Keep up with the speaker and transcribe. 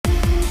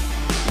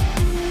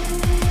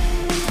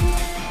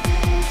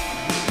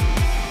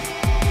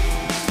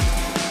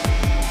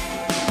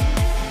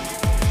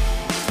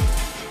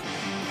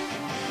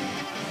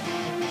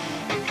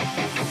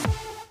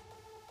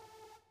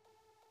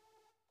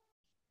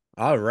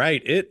All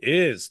right, it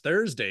is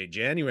Thursday,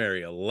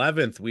 January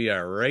 11th. We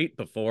are right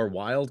before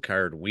wild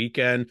card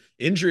weekend.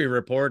 Injury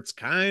reports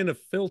kind of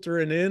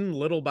filtering in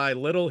little by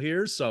little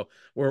here, so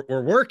we're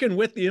working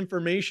with the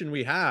information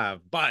we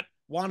have, but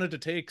wanted to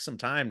take some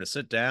time to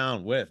sit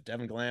down with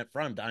Devin Glant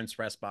from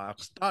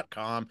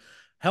DynesPressBox.com,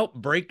 help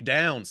break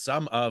down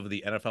some of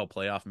the NFL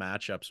playoff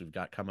matchups we've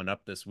got coming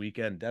up this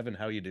weekend. Devin,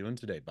 how you doing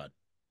today, bud?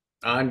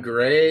 I'm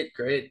great,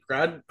 great.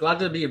 Glad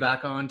to be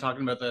back on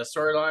talking about the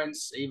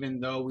storylines, even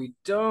though we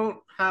don't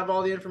have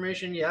all the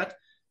information yet.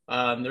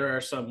 There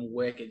are some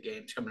wicked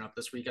games coming up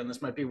this weekend.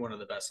 This might be one of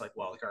the best like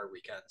wild card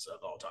weekends of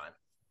all time.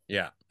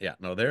 Yeah, yeah.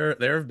 No, there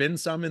have been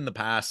some in the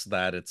past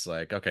that it's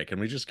like, okay, can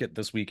we just get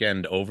this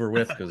weekend over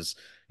with? Because,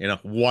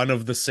 one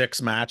of the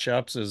six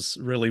matchups is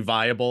really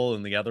viable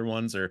and the other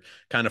ones are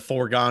kind of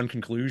foregone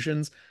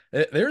conclusions.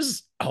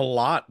 There's a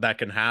lot that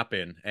can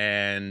happen.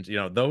 And,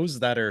 those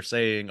that are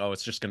saying, oh,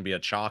 it's just going to be a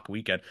chalk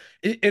weekend,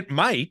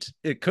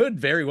 it could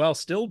very well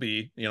still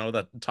be,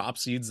 the top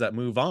seeds that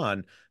move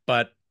on.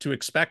 But to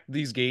expect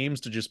these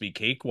games to just be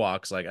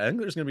cakewalks, like, I think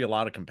there's going to be a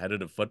lot of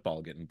competitive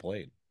football getting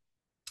played.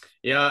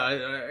 Yeah, I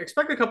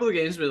expect a couple of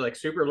games to be like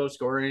super low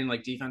scoring,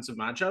 like defensive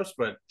matchups,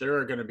 but there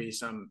are going to be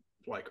some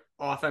like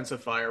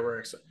offensive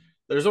fireworks.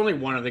 There's only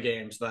one of the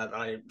games that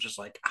I just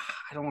like,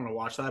 I don't want to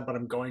watch that, but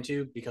I'm going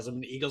to because I'm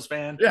an Eagles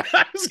fan. Yeah,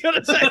 I was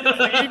gonna say it's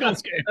the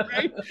Eagles game,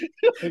 right?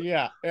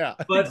 Yeah, yeah,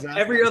 But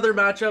every exactly. other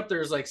matchup,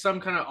 there's like some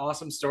kind of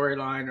awesome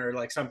storyline or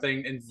like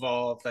something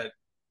involved that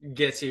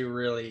gets you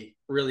really,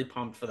 really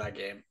pumped for that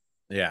game.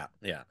 Yeah,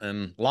 yeah,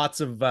 and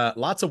lots of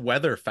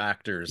weather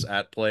factors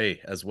at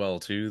play as well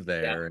too Yeah.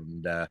 there,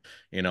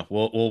 and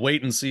we'll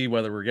wait and see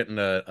whether we're getting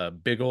a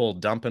big old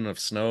dumping of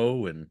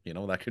snow, and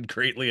that could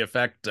greatly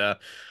affect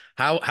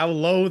how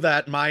low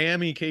that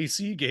Miami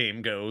KC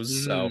game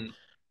goes. So Mm.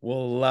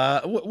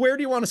 we'll where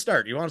do you want to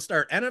start? You want to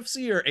start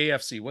NFC or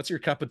AFC? What's your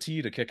cup of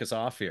tea to kick us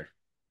off here?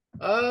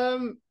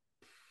 Um,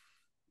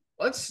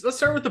 let's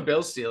start with the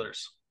Bills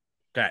Steelers.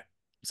 Okay.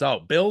 So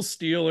Bills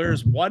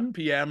Steelers, 1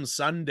 p.m.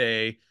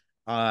 Sunday,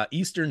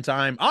 Eastern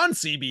time on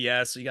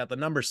CBS. You got the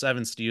number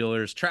seven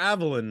Steelers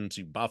traveling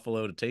to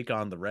Buffalo to take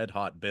on the red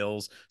hot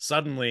Bills.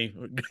 Suddenly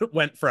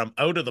went from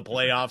out of the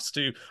playoffs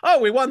to,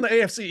 oh, we won the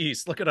AFC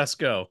East. Look at us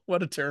go.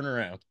 What a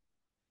turnaround.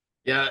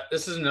 Yeah,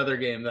 this is another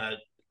game that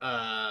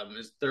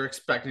they're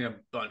expecting a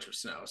bunch of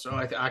snow. So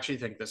actually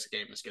think this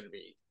game is going to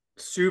be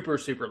super,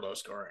 super low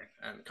scoring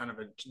and kind of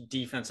a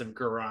defensive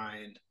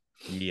grind.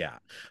 Yeah.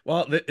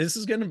 Well, this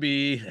is going to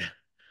be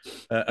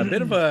a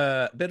bit of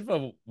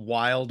a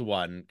wild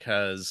one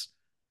because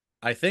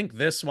I think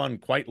this one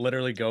quite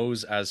literally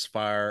goes as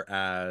far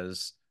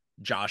as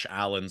Josh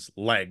Allen's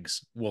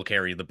legs will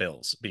carry the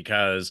Bills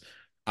because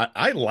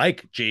I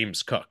like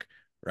James Cook,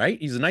 right?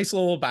 He's a nice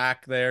little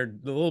back there,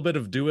 a little bit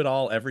of do it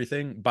all,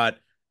 everything. But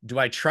do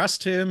I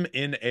trust him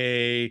in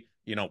a,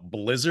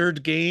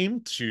 blizzard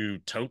game to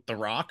tote the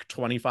rock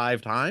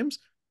 25 times?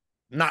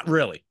 Not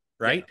really,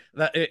 Yeah. right?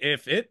 That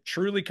if it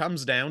truly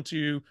comes down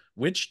to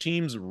which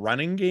team's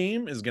running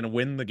game is going to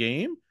win the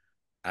game,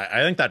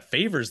 I think that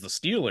favors the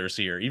Steelers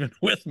here, even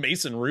with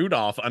Mason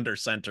Rudolph under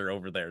center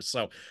over there.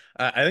 So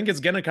I think it's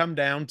going to come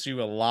down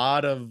to a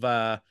lot of,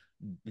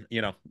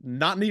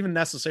 not even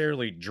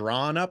necessarily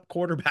drawn up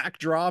quarterback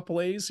draw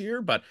plays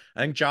here, but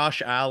I think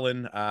Josh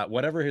Allen,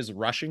 whatever his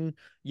rushing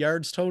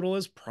yards total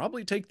is,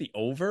 probably take the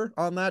over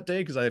on that day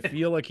because I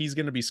feel like he's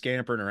going to be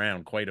scampering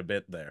around quite a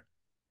bit there.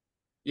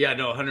 Yeah,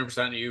 no,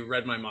 100%. You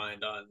read my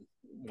mind on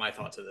my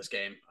thoughts of this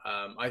game.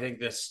 I think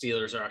the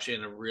Steelers are actually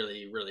in a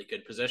really, really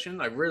good position.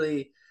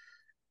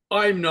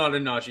 I'm not a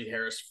Najee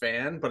Harris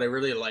fan, but I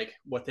really like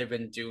what they've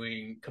been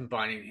doing,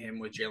 combining him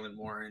with Jalen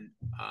Warren.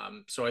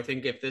 So I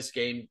think if this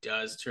game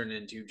does turn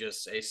into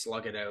just a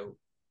slug it out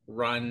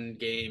run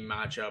game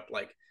matchup,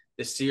 like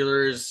the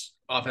Steelers'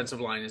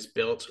 offensive line is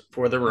built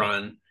for the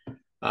run.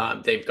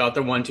 They've got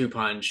the 1-2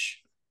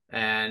 punch,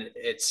 and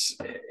it's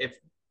if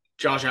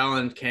Josh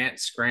Allen can't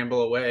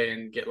scramble away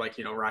and get like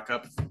rack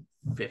up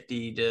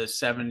 50 to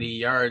 70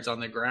 yards on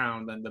the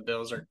ground, then the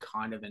Bills are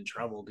kind of in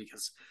trouble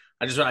because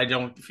I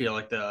don't feel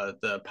like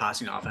the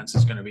passing offense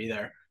is going to be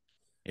there.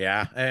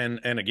 Yeah, and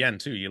again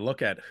too, you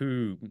look at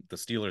who the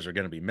Steelers are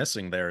going to be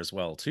missing there as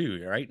well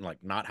too, right? Like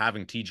not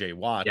having TJ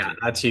Watt. Yeah,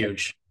 that's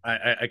huge.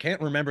 I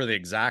can't remember the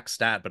exact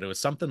stat, but it was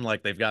something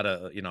like they've got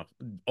a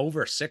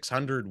over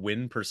 600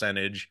 win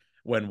percentage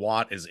when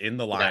Watt is in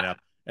the Yeah,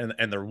 lineup,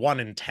 and they're 1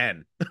 in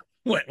 10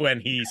 when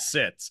he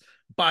sits.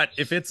 But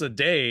if it's a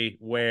day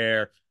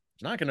where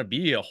there's not going to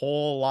be a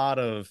whole lot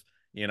of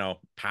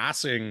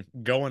passing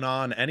going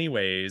on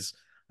anyways,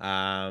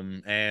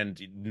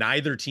 and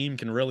neither team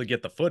can really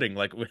get the footing.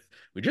 Like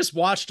we just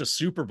watched a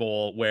Super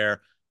Bowl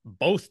where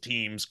both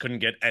teams couldn't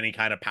get any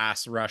kind of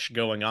pass rush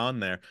going on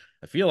there.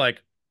 I feel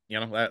like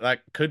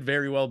that could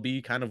very well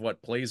be kind of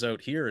what plays out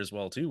here as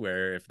well too,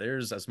 where if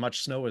there's as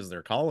much snow as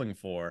they're calling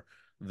for,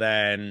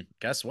 then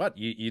guess what?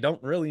 You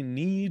don't really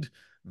need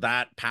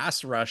that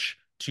pass rush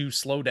to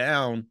slow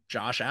down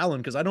Josh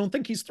Allen because I don't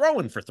think he's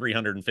throwing for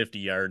 350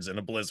 yards in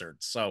a blizzard.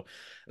 So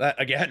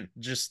that again,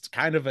 just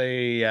kind of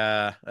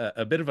a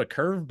bit of a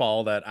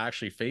curveball that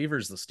actually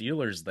favors the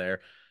Steelers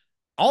there.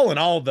 All in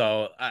all,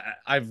 though,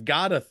 I've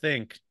got to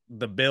think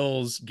the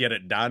Bills get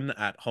it done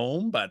at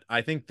home, but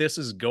I think this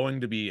is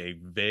going to be a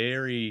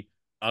very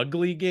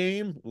ugly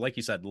game. Like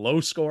you said,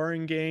 low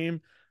scoring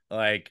game,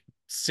 like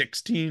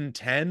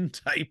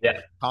 16-10 type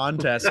Yeah.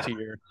 contest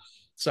here.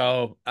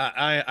 So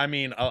I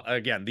mean,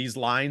 again, these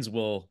lines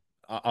will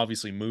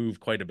obviously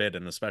move quite a bit,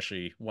 and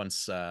especially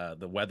once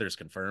the weather's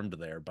confirmed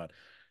there. But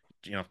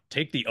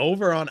take the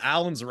over on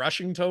Allen's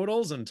rushing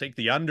totals and take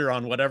the under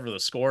on whatever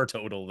the score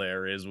total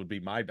there is would be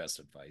my best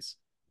advice.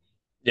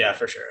 Yeah,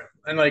 for sure.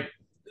 And like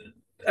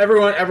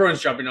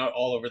everyone's jumping out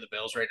all over the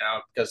Bills right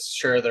now because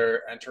sure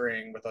they're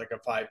entering with like a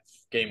 5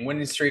 game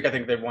winning streak. I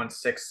think they've won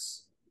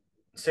six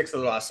of the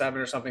last 7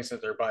 or something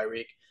since their bye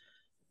week.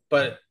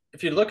 But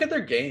if you look at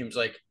their games,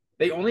 like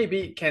they only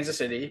beat Kansas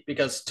City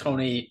because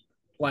Tony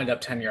lined up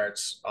 10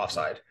 yards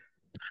offside.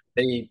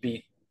 They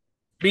beat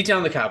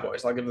down the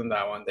Cowboys. I'll give them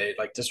that one. They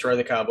like destroy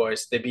the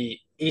Cowboys. They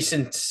beat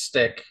Easton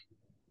Stick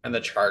and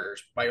the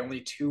Chargers by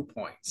only 2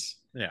 points.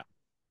 Yeah.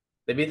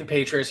 They beat the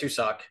Patriots, who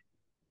suck.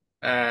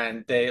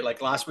 And they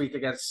like last week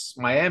against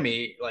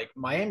Miami, like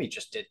Miami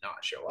just did not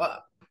show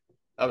up.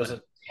 That was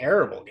a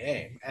terrible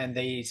game, and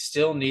they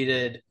still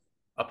needed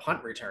a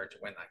punt return to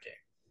win that game.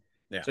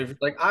 Yeah. So if you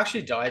like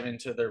actually dive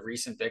into their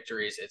recent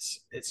victories,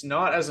 it's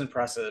not as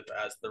impressive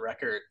as the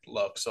record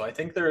looks. So I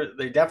think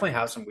they definitely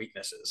have some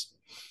weaknesses.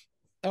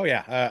 Oh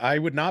yeah, I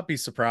would not be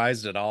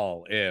surprised at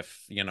all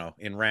if,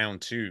 in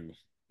round two,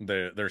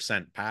 they're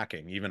sent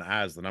packing, even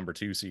as the number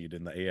 2 seed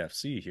in the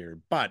AFC here.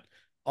 But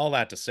all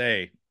that to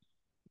say,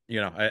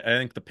 I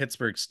think the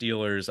Pittsburgh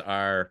Steelers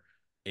are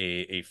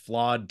a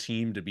flawed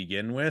team to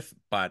begin with,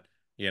 but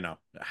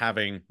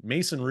having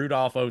Mason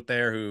Rudolph out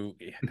there, who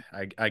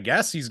I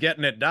guess he's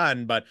getting it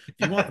done, but if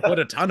you want to put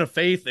a ton of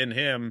faith in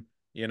him,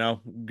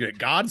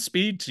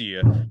 Godspeed to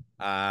you.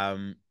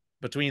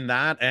 Between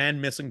that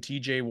and missing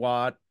TJ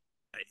Watt,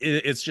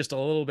 it's just a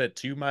little bit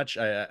too much.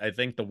 I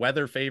think the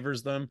weather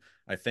favors them.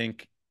 I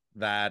think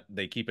that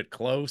they keep it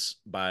close,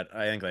 but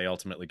I think they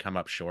ultimately come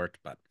up short.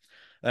 But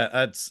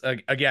that's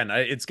again,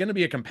 it's going to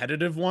be a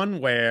competitive one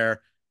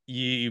where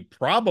you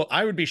probably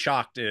I would be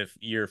shocked if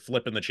you're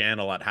flipping the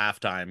channel at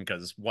halftime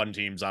because one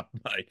team's up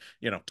by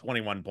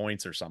 21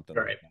 points or something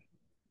like Right.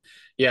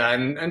 Yeah,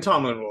 and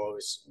Tomlin will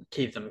always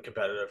keep them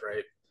competitive,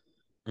 right?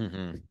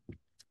 that.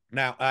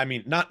 Now, I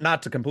mean,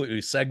 not to completely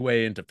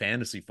segue into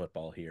fantasy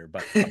football here,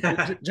 but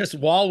just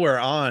while we're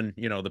on,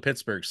 the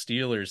Pittsburgh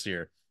Steelers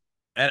here,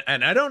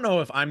 and I don't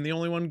know if I'm the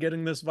only one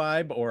getting this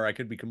vibe or I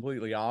could be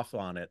completely off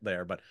on it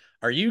there, but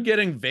are you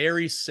getting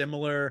very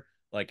similar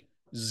like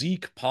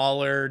Zeke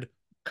Pollard,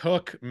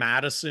 Cook,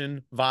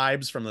 Madison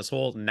vibes from this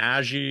whole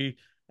Najee,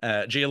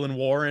 Jalen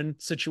Warren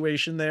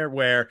situation there,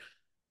 where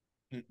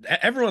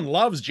everyone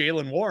loves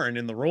Jalen Warren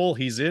in the role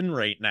he's in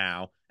right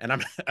now.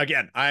 And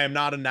I am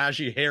not a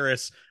Najee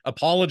Harris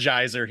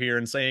apologizer here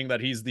and saying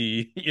that he's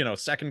the,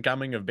 second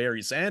coming of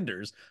Barry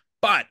Sanders.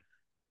 But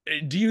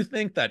do you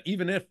think that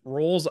even if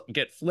roles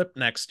get flipped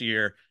next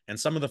year and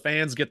some of the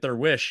fans get their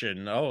wish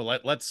and,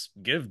 let's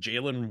give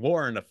Jalen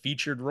Warren a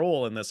featured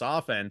role in this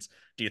offense,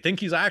 do you think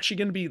he's actually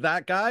going to be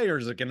that guy? Or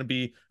is it going to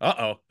be,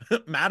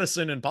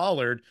 Madison and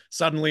Pollard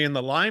suddenly in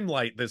the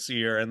limelight this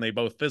year and they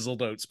both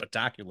fizzled out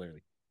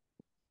spectacularly?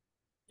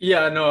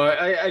 Yeah, no,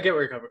 I get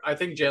where you're coming. I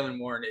think Jalen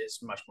Warren is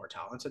much more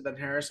talented than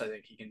Harris. I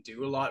think he can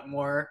do a lot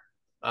more.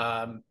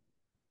 Um,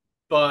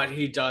 but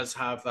he does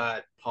have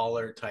that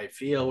Pollard type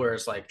feel where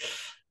it's like,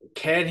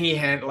 can he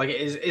handle like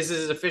is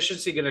his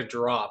efficiency going to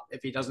drop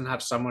if he doesn't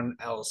have someone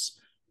else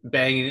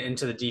banging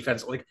into the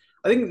defense? Like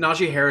I think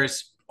Najee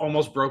Harris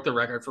almost broke the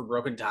record for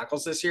broken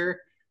tackles this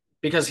year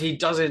because he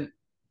doesn't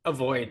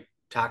avoid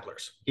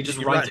tacklers. He just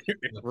runs.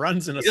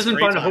 Runs in a He doesn't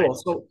straight find a line. hole.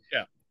 So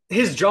Yeah.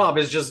 his job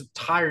is just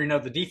tiring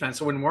out the defense.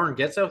 So when Warren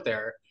gets out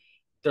there,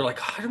 they're like,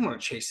 oh, I don't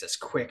want to chase this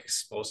quick,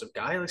 explosive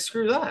guy. Like,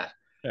 screw that.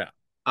 Yeah.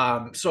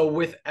 So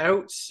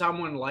without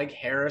someone like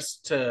Harris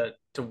to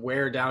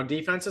wear down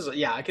defenses,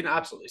 yeah, I can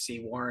absolutely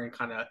see Warren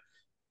kind of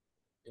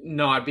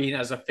not being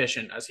as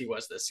efficient as he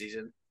was this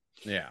season.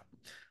 Yeah.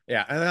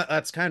 Yeah, and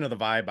that's kind of the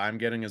vibe I'm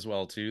getting as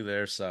well too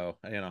there. So,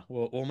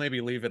 we'll maybe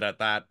leave it at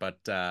that,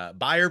 but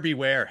buyer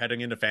beware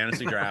heading into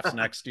fantasy drafts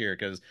next year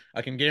because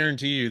I can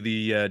guarantee you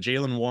the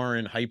Jalen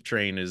Warren hype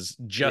train is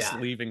just Yeah,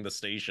 leaving the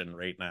station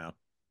right now.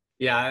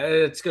 yeah,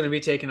 it's going to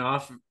be taken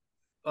off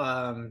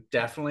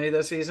definitely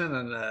this season,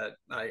 and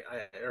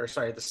or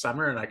sorry, this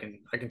summer, and I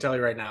can tell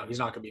you right now, he's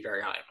not going to be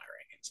very high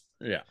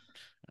in Yeah.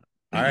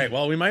 All right.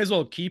 Well, we might as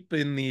well keep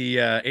in the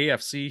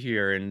AFC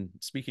here. And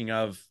speaking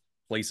of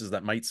places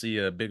that might see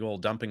a big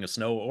old dumping of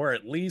snow or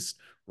at least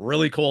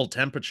really cold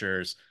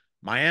temperatures,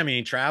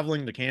 Miami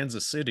traveling to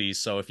Kansas City.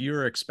 So if you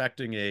were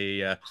expecting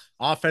a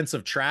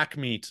offensive track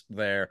meet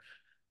there,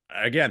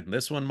 again,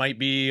 this one might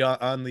be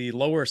on the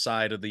lower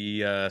side of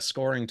the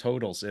scoring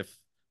totals. If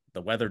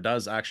the weather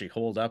does actually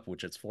hold up,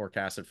 which it's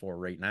forecasted for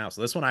right now.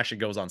 So this one actually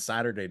goes on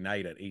Saturday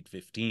night at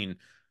 8:15.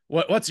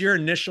 What's your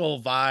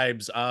initial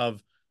vibes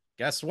of,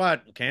 guess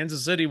what?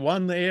 Kansas City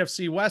won the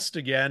AFC West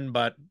again,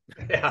 but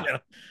Yeah.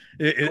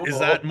 you know, is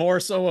that Cool. more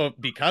so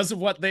because of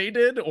what they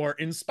did or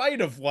in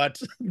spite of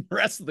what the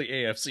rest of the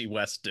AFC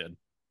West did?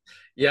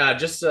 Yeah,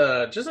 just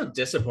a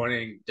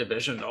disappointing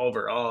division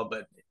overall.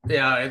 But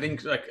yeah, I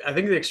think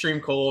the extreme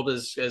cold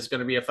is going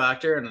to be a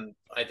factor, and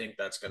I think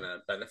that's going to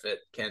benefit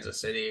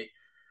Kansas City.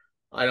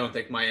 I don't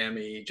think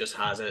Miami just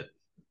has it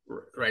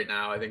right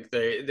now. I think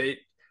they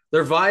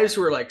their vibes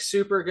were like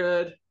super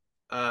good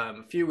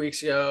a few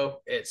weeks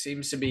ago. It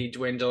seems to be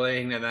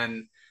dwindling, and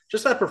then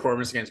just that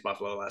performance against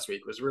Buffalo last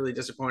week was really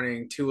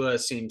disappointing. Tua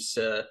seems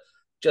to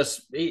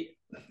just he,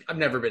 I've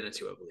never been a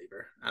Tua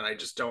believer, and I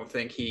just don't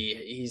think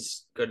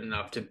he's good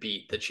enough to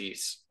beat the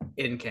Chiefs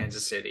in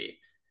Kansas City.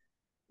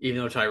 Even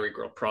though Tyreek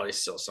will probably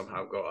still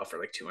somehow go off for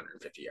like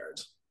 250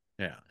 yards.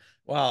 Yeah.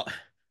 Well,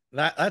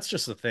 that's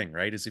just the thing,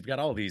 right? Is you've got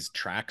all these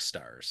track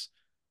stars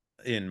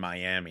in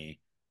Miami,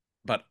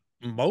 but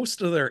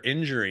most of their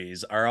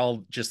injuries are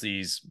all just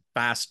these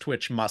fast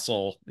twitch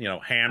muscle,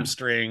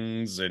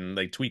 hamstrings, and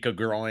they tweak a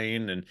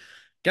groin. And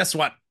guess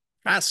what?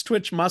 Fast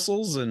twitch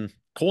muscles and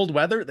cold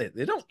weather,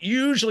 they don't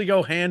usually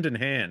go hand in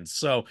hand.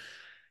 So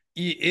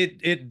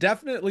it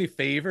definitely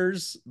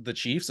favors the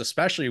Chiefs,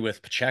 especially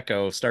with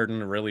Pacheco starting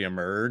to really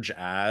emerge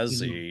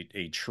as Mm-hmm.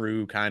 a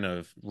true kind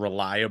of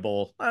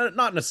reliable,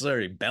 not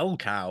necessarily bell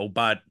cow,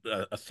 but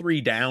a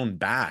three down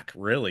back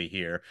really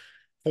here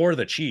for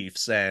the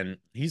Chiefs. And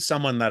he's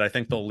someone that I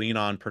think they'll lean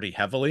on pretty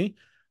heavily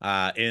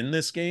in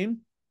this game.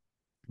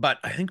 But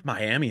I think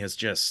Miami has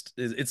just,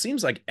 it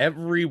seems like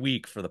every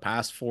week for the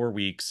past 4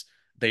 weeks,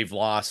 they've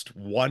lost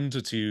one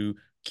to two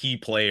key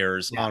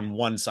players Yeah. on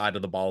one side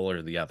of the ball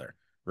or the other,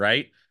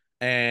 right?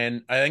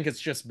 And I think it's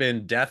just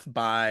been death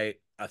by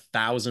a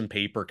thousand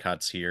paper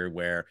cuts here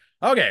where,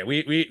 okay,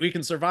 we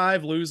can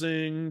survive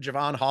losing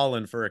Javon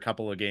Holland for a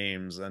couple of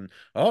games. And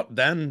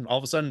then all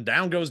of a sudden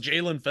down goes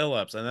Jalen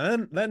Phillips,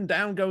 and then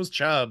down goes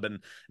Chubb. And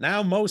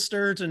now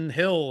Mostert and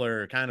Hill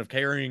are kind of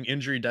carrying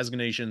injury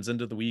designations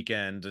into the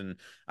weekend. And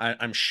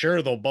I'm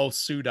sure they'll both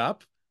suit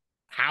up.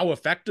 How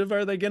effective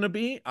are they going to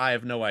be? I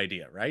have no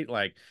idea, right?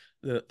 Like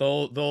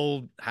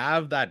they'll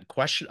have that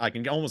question. I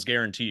can almost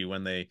guarantee you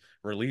when they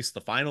release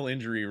the final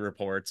injury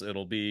reports,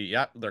 it'll be,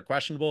 yep, they're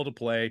questionable to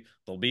play.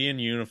 They'll be in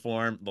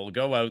uniform. They'll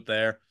go out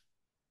there.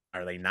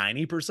 Are they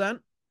 90%?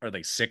 Are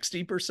they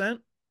 60%?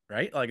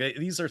 Right? Like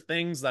these are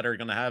things that are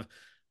going to have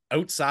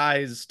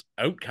outsized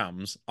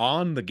outcomes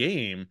on the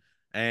game.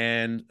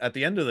 And at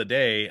the end of the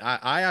day,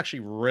 I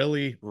actually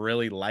really,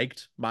 really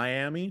liked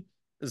Miami.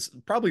 It's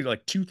probably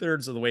like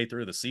 2/3 of the way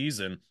through the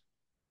season.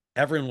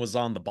 Everyone was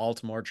on the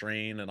Baltimore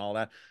train and all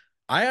that.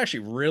 I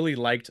actually really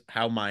liked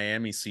how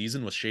Miami's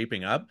season was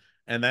shaping up.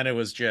 And then it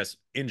was just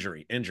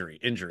injury, injury,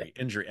 injury,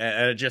 injury.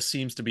 And it just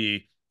seems to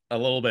be a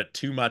little bit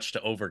too much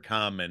to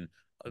overcome. And,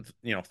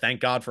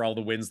 thank God for all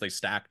the wins they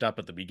stacked up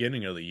at the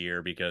beginning of the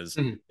year because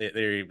Mhm.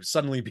 they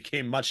suddenly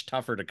became much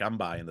tougher to come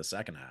by in the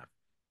second half.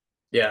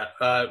 Yeah,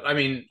 I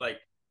mean, like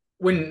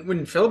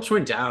when Phillips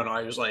went down,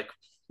 I was like,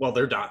 well,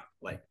 they're done.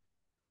 Like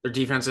their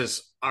defense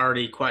is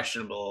already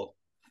questionable.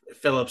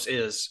 Phillips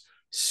is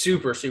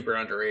super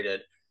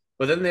underrated.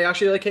 But then they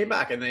actually like came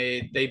back and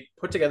they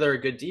put together a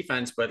good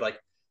defense. But like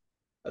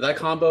that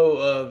combo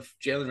of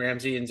Jalen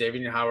Ramsey and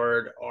Xavier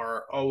Howard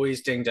are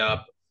always dinged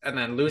up, and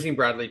then losing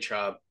Bradley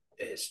Chubb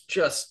is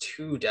just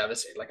too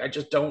devastating. Like I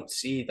just don't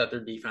see that their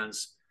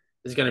defense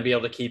is going to be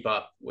able to keep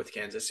up with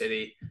Kansas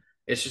City.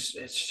 It's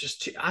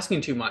just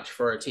asking too much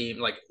for a team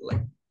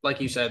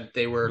like you said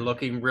they were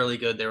looking really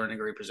good. They were in a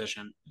great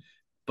position,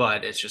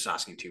 but it's just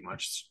asking too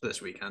much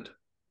this weekend.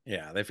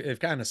 Yeah, they've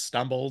kind of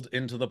stumbled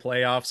into the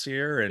playoffs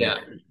here. And Yeah.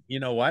 you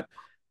know what?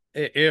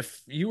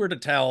 If you were to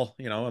tell,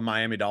 a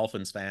Miami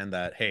Dolphins fan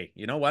that, hey,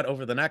 you know what,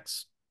 over the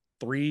next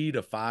 3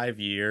 to 5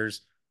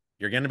 years,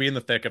 you're going to be in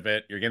the thick of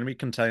it. You're going to be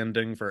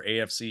contending for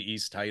AFC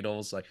East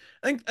titles. Like,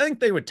 I think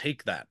they would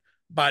take that.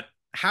 But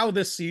how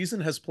this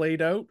season has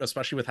played out,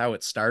 especially with how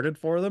it started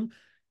for them,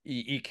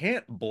 you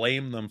can't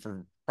blame them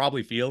for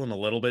probably feeling a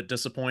little bit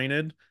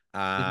disappointed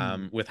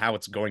Mm-hmm. with how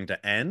it's going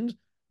to end.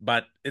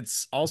 But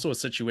it's also a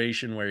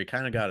situation where you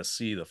kind of got to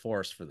see the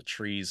forest for the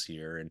trees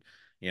here. And,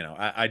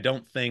 I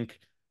don't think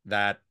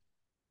that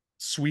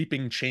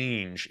sweeping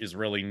change is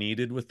really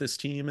needed with this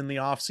team in the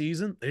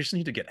offseason. They just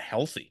need to get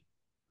healthy,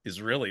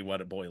 is really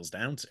what it boils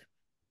down to.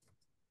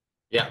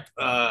 Yeah,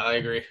 I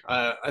agree.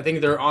 I think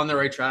they're on the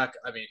right track.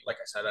 I mean, like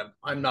I said,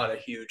 I'm not a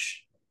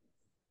huge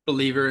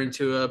believer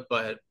into it,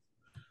 but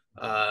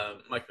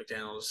Mike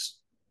McDaniel's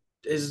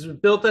is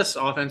built this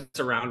offense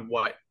around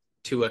what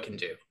Tua can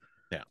do.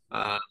 Yeah.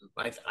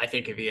 I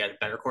think if he had a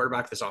better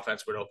quarterback, this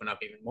offense would open up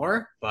even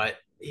more. But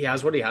he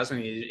has what he has, and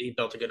he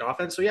built a good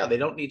offense. So yeah, they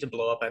don't need to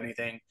blow up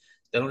anything.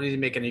 They don't need to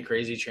make any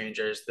crazy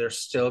changes. They're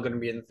still going to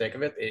be in the thick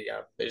of it.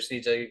 They just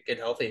need to get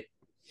healthy.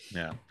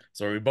 Yeah.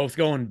 So are we both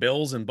going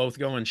Bills and both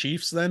going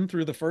Chiefs then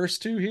through the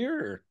first two here?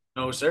 Or?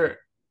 No, sir.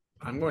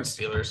 I'm going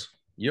Steelers.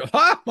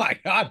 Oh my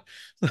God,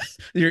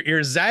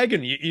 you're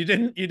zagging. You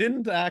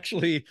didn't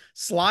actually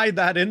slide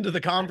that into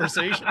the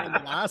conversation in the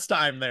last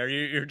time. There,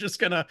 you're just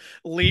gonna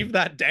leave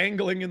that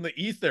dangling in the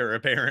ether,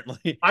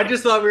 apparently. I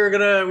just thought we were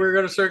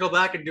gonna circle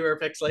back and do our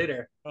picks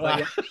later. But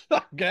yeah,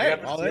 I Okay,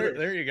 got the well there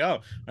Steelers. you go.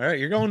 All right,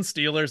 you're going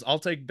Steelers. I'll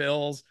take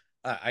Bills.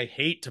 I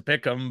hate to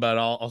pick them, but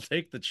I'll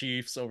take the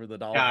Chiefs over the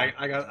Yeah,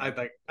 Dolphins. I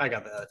think I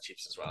got the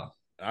Chiefs as well.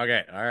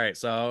 Okay, all right.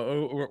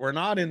 So we're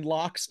not in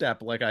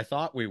lockstep like I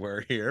thought we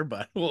were here,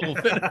 but we'll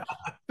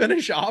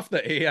finish off the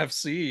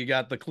AFC. You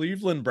got the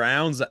Cleveland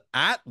Browns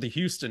at the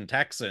Houston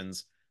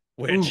Texans,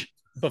 Ooh, which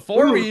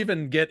before ooh. we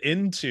even get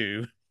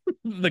into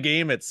the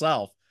game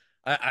itself,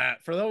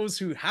 for those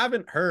who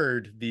haven't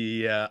heard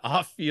the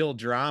off-field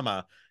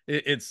drama,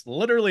 it's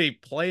literally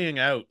playing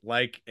out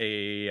like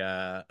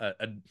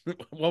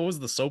what was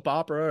the soap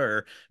opera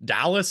or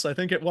Dallas, I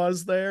think it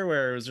was there,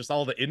 where it was just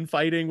all the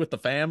infighting with the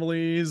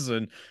families.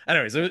 And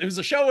anyways, it was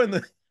a show in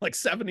the like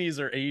 70s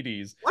or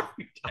 80s. What are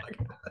you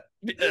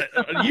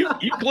talking You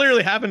about?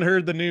 clearly haven't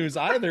heard the news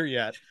either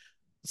yet.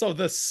 So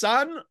the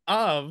son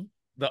of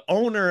the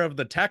owner of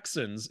the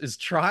Texans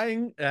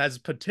has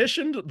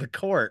petitioned the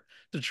court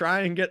to try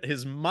and get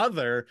his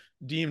mother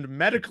deemed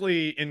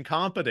medically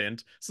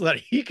incompetent so that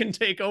he can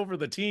take over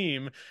the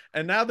team.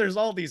 And now there's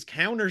all these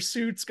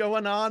countersuits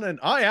going on. And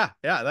oh yeah,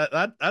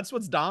 that's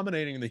what's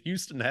dominating the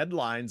Houston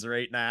headlines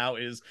right now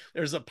is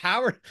there's a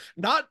power,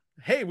 not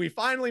hey, we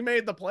finally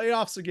made the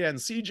playoffs again.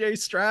 CJ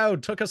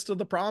Stroud took us to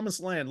the promised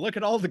land. Look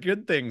at all the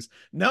good things.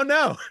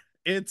 No,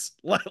 it's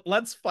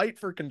let's fight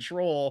for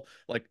control,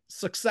 like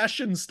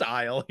succession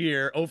style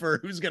here over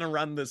who's going to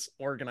run this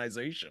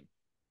organization.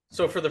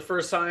 So for the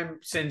first time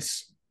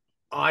since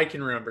I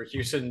can remember,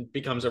 Houston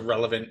becomes a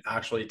relevant,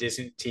 actually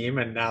decent team,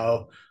 and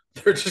now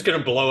they're just going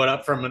to blow it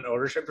up from an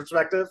ownership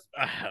perspective.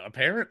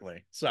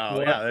 Apparently. So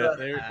What yeah,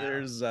 the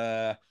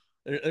hell?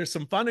 there's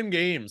some fun and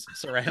games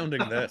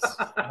surrounding this.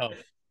 So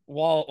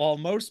while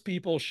most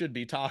people should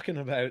be talking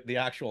about the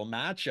actual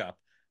matchup,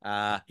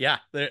 yeah,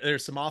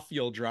 there's some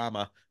off-field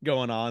drama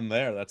going on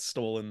there that's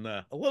stolen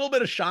a little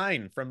bit of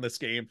shine from this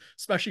game,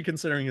 especially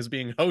considering it's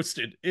being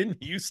hosted in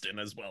Houston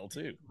as well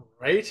too.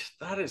 Right?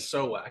 That is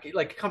so wacky.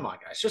 Like, come on,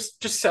 guys,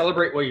 just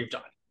celebrate what you've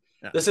done.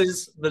 Yeah. This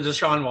is the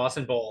Deshaun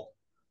Watson Bowl.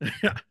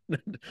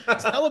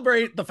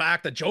 Celebrate the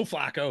fact that Joe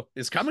Flacco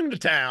is coming to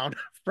town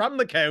from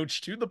the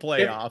couch to the fifth,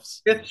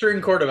 playoffs. fifth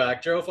string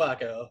quarterback Joe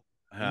Flacco,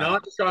 Uh,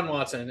 not Deshaun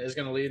Watson, is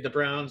going to lead the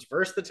Browns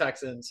versus the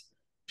Texans,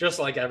 just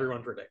like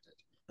everyone predicted.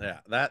 Yeah,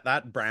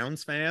 that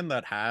Browns fan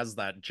that has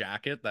that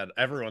jacket that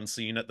everyone's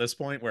seen at this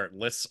point, where it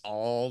lists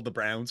all the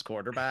Browns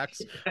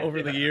quarterbacks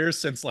over the Yeah, years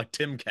since like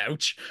Tim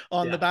Couch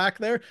on the yeah. back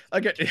there.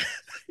 Like,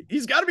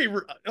 he's got to be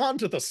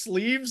onto the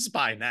sleeves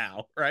by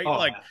now, right? Oh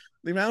Like yeah.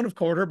 the amount of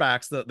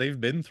quarterbacks that they've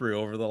been through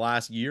over the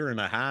last year and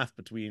a half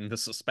between the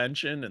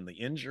suspension and the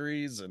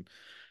injuries, and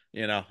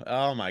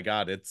oh my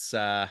God, it's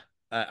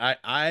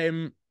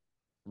I'm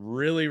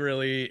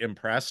really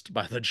impressed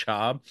by the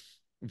job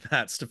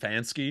that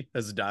Stefanski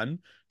has done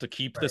to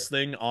keep Right. this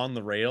thing on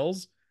the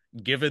rails,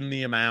 given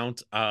the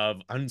amount of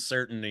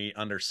uncertainty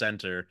under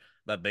center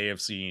that they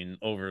have seen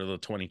over the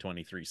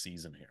 2023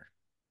 season here.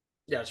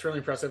 Yeah, it's really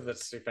impressive that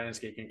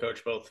Stefanski can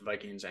coach both the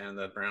Vikings and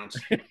the Browns.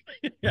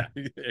 Yeah,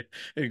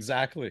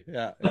 exactly.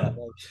 Yeah.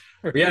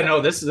 But yeah,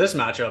 no, this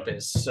matchup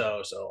is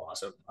so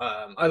awesome.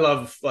 I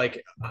love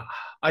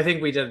I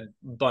think we did a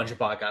bunch of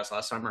podcasts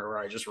last summer where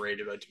I just raved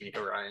about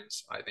D'Amico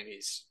Ryans. I think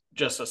he's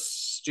just a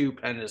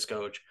stupendous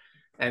coach,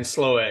 and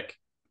Slowick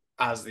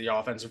as the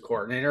offensive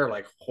coordinator,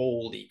 like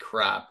holy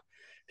crap!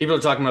 People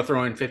are talking about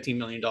throwing $15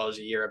 million a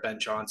year at Ben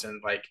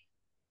Johnson. Like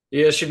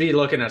you should be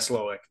looking at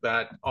Slowick.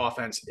 That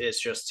offense is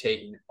just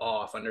taking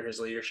off under his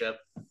leadership.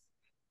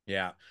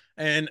 Yeah.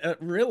 And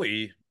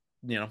really,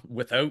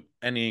 without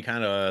any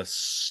kind of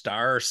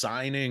star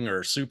signing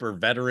or super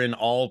veteran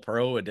all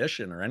pro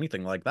addition or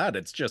anything like that,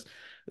 it's just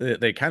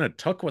they kind of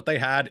took what they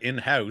had in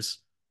house,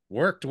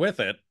 worked with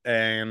it,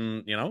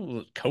 and,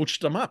 coached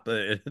them up.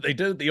 They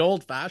did it the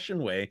old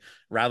fashioned way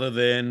rather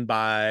than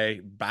by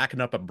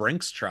backing up a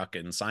Brinks truck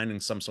and signing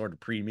some sort of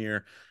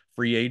premier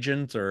free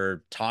agent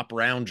or top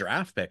round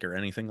draft pick or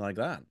anything like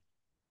that.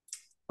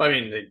 I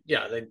mean,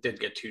 they did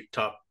get two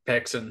top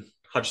picks and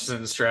Hutchinson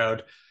and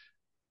Stroud,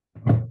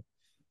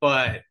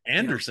 but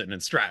Anderson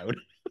and Stroud.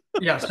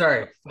 yeah,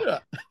 sorry. Yeah.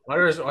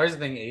 Why is the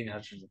thing Aiden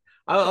Hutchinson?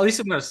 At least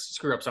I'm gonna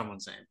screw up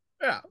someone's name.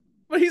 Yeah.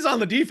 But he's on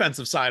the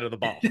defensive side of the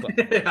ball, though.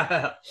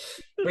 Yeah.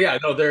 But yeah,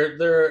 no,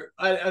 they're.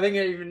 I think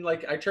I even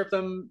like I tripped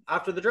them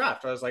after the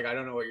draft. I was like, I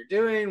don't know what you're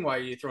doing. Why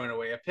are you throwing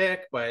away a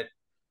pick? But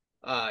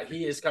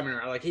he is coming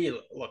around. Like he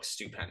looks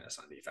stupendous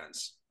on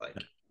defense. Like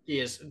he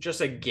is just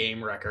a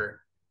game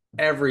wrecker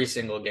every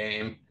single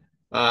game.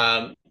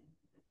 Um,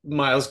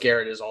 Miles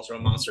Garrett is also a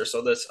monster.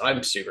 So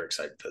I'm super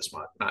excited for this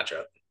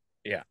matchup.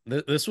 Yeah,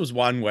 this was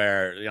one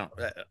where,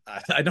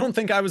 I don't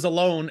think I was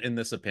alone in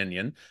this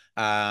opinion,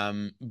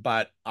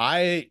 but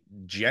I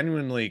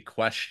genuinely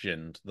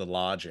questioned the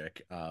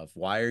logic of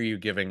why are you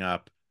giving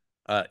up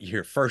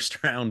your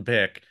first round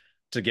pick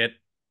to get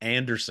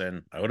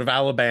Anderson out of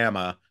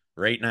Alabama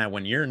right now,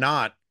 when you're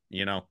not,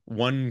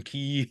 one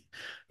key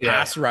Yeah,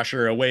 pass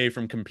rusher away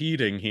from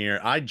competing here,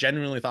 I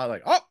genuinely thought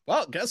like, oh,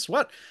 well, guess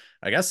what?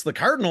 I guess the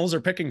Cardinals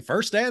are picking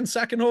first and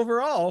second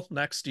overall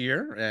next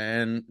year,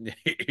 and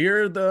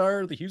here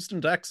are the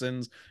Houston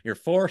Texans, your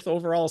fourth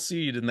overall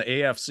seed in the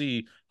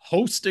AFC,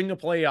 hosting a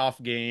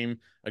playoff game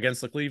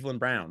against the Cleveland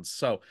Browns.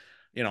 So,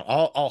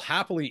 I'll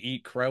happily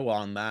eat crow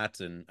on that,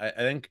 and I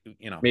think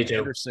me too.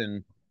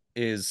 Anderson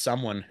is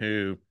someone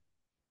who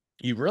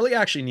you really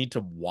actually need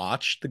to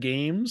watch the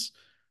games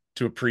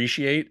to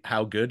appreciate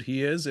how good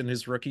he is in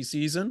his rookie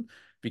season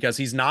because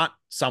he's not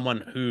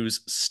someone whose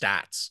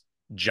stats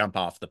jump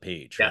off the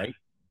page, Yeah. right?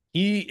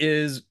 He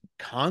is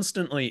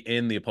constantly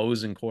in the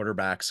opposing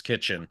quarterback's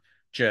kitchen,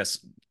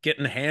 just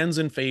getting hands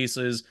and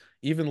faces,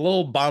 even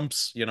little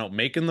bumps,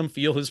 making them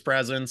feel his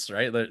presence,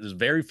 right? There's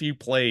very few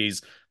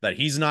plays that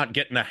he's not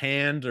getting a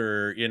hand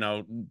or,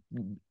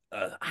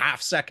 a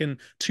half second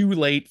too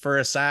late for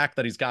a sack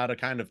that he's got to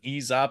kind of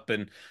ease up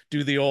and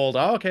do the old,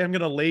 oh, okay, I'm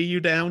going to lay you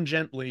down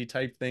gently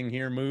type thing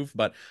here move.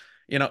 But,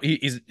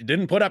 he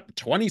didn't put up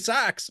 20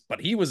 sacks,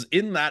 but he was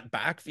in that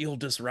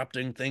backfield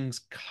disrupting things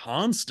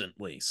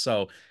constantly.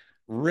 So,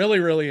 really,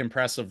 really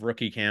impressive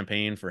rookie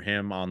campaign for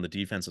him on the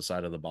defensive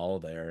side of the ball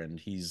there. And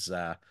he's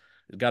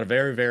got a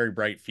very, very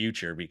bright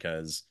future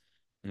because,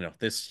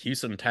 this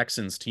Houston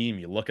Texans team,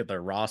 you look at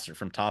their roster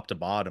from top to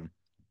bottom,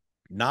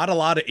 not a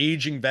lot of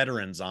aging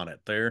veterans on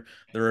it. They're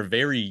a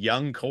very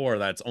young core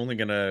that's only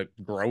going to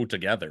grow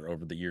together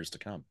over the years to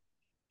come.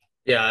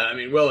 Yeah, I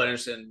mean, Will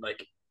Anderson,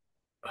 like,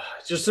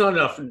 just not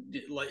enough.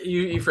 Like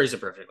you phrase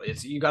it perfectly.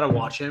 It's you got to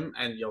watch him,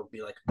 and you'll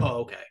be like, oh,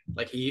 okay.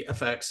 Like he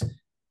affects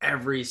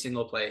every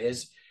single play.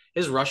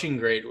 His rushing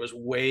grade was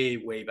way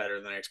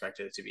better than I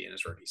expected it to be in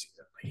his rookie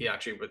season. Like, he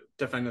actually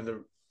defended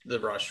the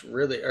rush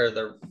really or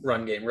the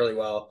run game really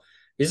well.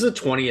 He's the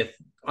 20th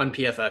on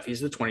PFF.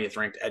 He's the 20th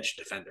ranked edge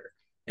defender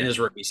in Yeah. his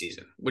rookie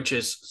season, which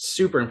is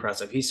super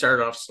impressive. He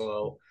started off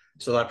slow,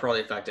 so that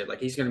probably affected. Like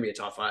he's going to be a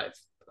top five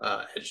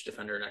edge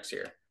defender next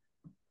year.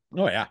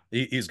 Oh yeah,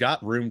 he's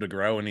got room to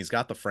grow, and he's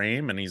got the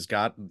frame, and he's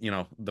got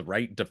the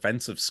right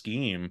defensive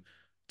scheme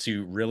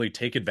to really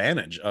take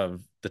advantage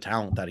of the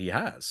talent that he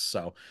has.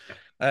 So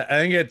I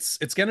think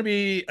it's going to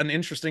be an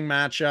interesting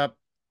matchup.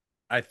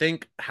 I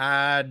think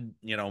had,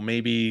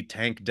 maybe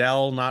Tank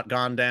Dell not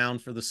gone down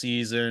for the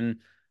season,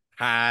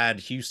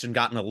 had Houston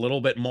gotten a little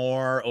bit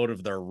more out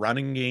of their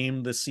running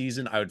game this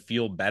season, I would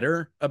feel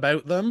better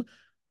about them.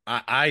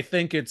 I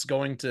think it's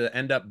going to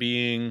end up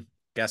being,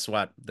 guess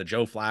what? The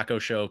Joe Flacco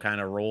show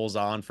kind of rolls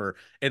on for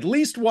at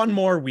least one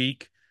more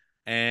week.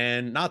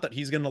 And not that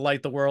he's going to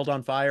light the world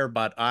on fire,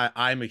 but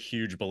I'm a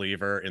huge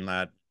believer in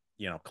that,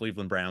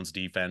 Cleveland Browns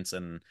defense.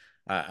 And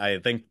I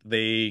think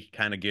they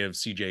kind of give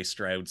CJ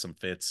Stroud some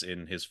fits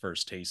in his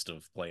first taste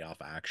of playoff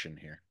action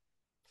here.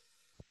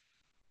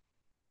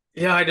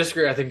 Yeah, I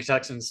disagree. I think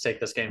Texans take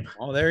this game.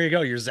 Oh, there you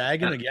go. You're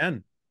zagging Yeah.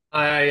 again.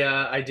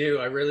 I do.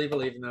 I really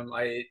believe in them.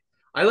 I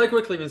like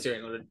what Cleveland's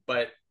doing,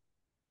 but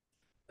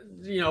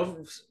you know,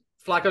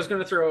 Flacco's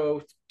going to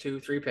throw two,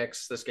 three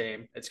picks this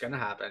game. It's going to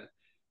happen.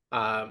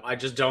 I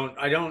just don't.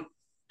 I don't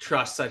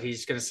trust that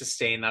he's going to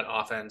sustain that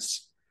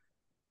offense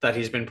that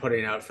he's been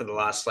putting out for the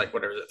last like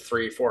whatever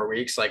 3, 4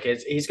 weeks. Like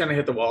he's going to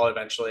hit the wall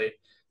eventually.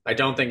 I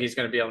don't think he's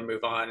going to be able to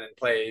move on and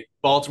play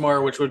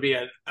Baltimore, which would be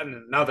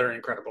another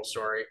incredible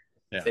story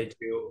if Yeah. they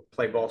do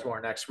play Baltimore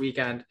next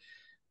weekend.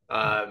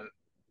 Um,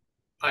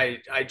 I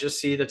just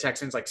see the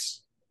Texans like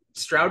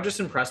Stroud just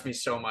impressed me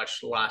so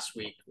much last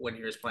week when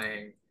he was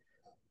playing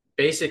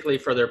basically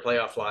for their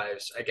playoff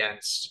lives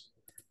against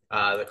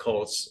the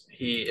Colts.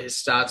 His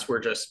stats were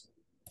just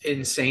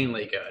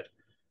insanely good,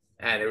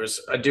 and it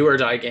was a do or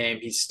die game.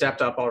 He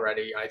stepped up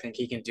already. I think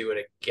he can do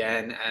it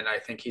again, and I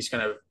think he's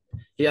gonna.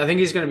 Yeah, I think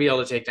he's gonna be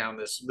able to take down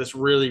this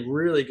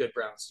really good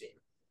Browns team.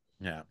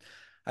 Yeah.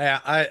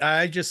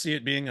 I just see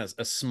it being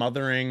a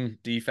smothering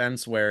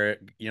defense where,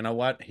 you know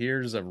what?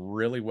 Here's a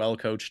really well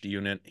coached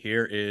unit.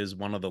 Here is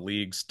one of the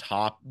league's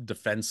top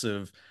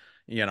defensive,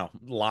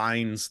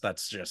 lines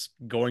that's just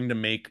going to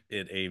make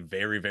it a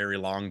very, very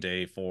long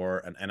day for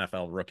an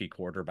NFL rookie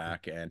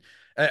quarterback. And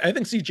I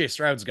think CJ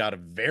Stroud's got a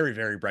very,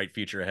 very bright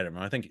future ahead of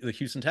him. I think the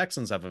Houston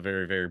Texans have a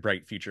very, very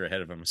bright future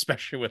ahead of him,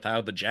 especially with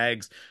how the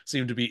Jags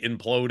seem to be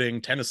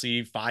imploding.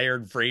 Tennessee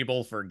fired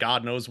Vrabel for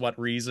God knows what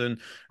reason,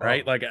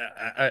 right? Oh, Like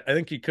I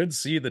think you could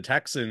see the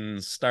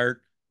Texans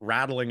start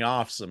rattling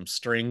off some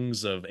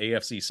strings of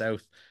AFC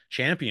South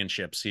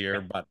championships here,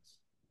 yeah. but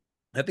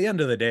at the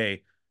end of the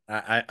day,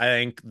 I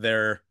think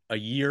they're a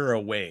year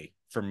away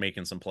from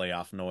making some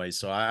playoff noise.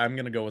 So I'm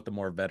going to go with the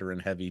more veteran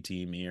heavy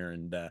team here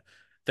and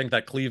think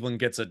that Cleveland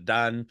gets it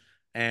done.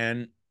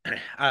 And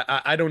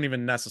I don't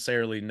even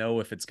necessarily know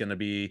if it's going to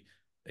be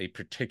a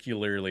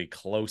particularly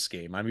close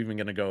game. I'm even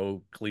going to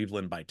go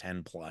Cleveland by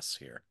 10 plus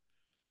here.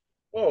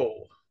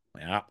 Whoa.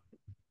 Yeah,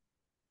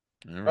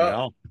 there we Uh,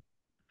 go.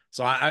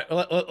 So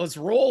let's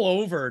roll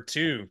over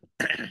to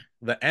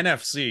the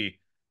NFC.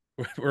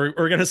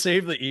 We're gonna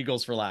save the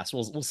Eagles for last.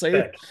 We'll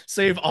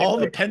save all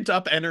the pent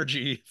up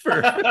energy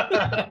for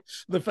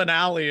the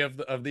finale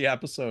of the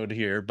episode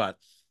here. But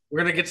we're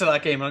gonna get to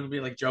that game. I'm gonna be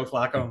like Joe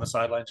Flacco on the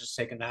sideline, just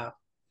take a nap.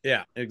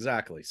 Yeah,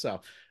 exactly.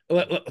 So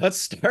let's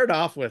start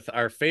off with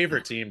our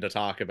favorite team to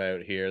talk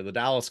about here, the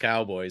Dallas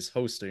Cowboys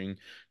hosting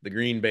the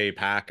Green Bay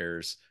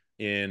Packers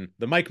in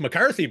the Mike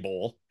McCarthy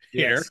Bowl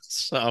here. Yes.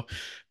 So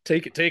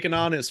taking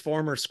on his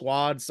former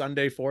squad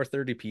Sunday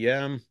 4:30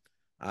 p.m.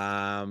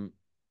 Um,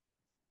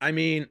 I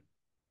mean,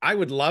 I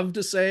would love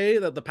to say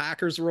that the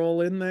Packers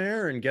roll in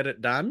there and get it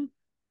done.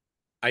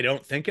 I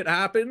don't think it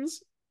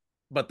happens,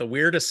 but the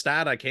weirdest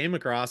stat I came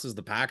across is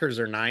the Packers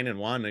are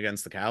 9-1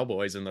 against the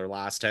Cowboys in their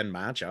last 10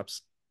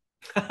 matchups.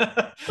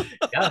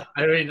 Yeah,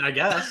 I mean, I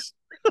guess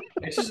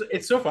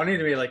it's so funny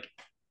to me. Like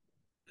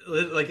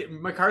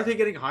McCarthy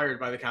getting hired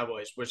by the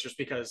Cowboys was just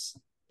because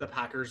the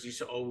Packers used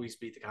to always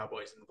beat the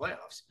Cowboys in the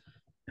playoffs,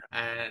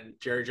 and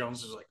Jerry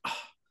Jones was like, oh,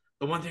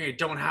 the one thing I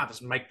don't have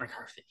is Mike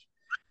McCarthy,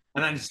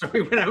 and then so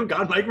we went out and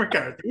got Mike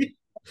McCarthy,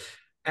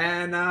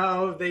 and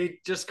now they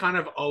just kind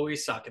of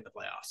always suck in the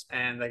playoffs.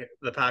 And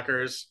the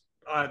Packers,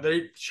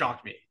 they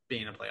shocked me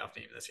being a playoff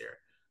team this year.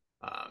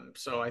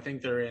 So I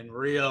think they're in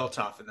real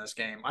tough in this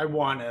game. I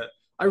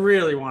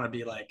really want to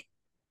be like,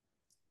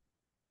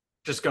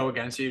 just go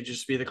against you,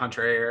 just be the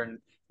contrarian and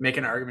make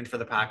an argument for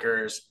the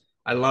Packers.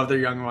 I love their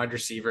young wide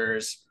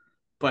receivers,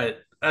 but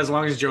as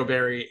long as Joe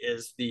Barry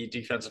is the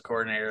defensive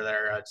coordinator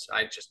there,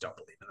 I just don't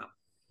believe in them.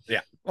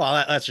 Yeah.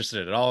 Well, that's just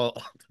it. It all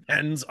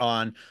depends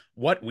on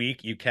what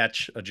week you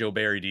catch a Joe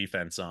Barry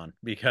defense on,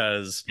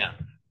 because Yeah.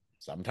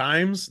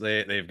 sometimes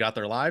they've got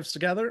their lives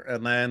together,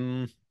 and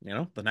then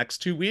the next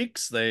 2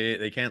 weeks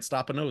they can't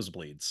stop a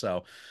nosebleed.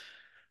 So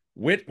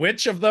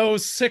which of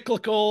those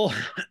cyclical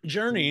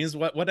journeys,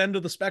 what end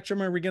of the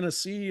spectrum are we going to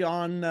see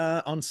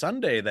on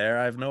Sunday there?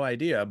 I have no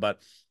idea,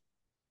 but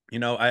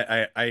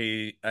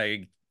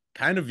I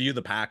kind of view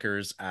the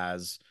Packers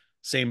as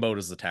same boat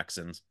as the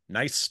Texans.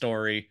 Nice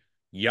story,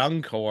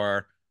 young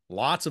core,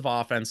 lots of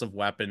offensive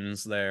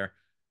weapons there,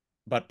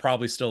 but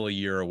probably still a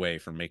year away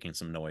from making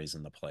some noise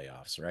in the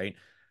playoffs, right?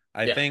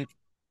 I Yeah. think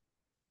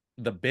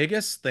the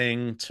biggest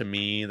thing to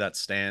me that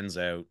stands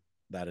out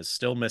that is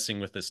still missing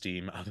with this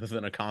team, other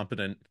than a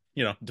competent,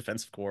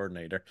 defensive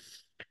coordinator,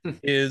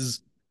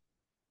 is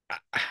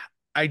I,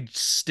 I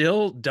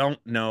still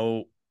don't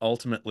know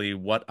ultimately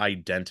what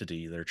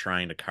identity they're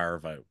trying to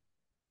carve out,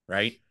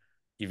 right?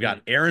 You've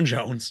got Aaron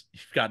Jones,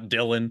 you've got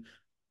Dylan.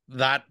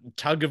 That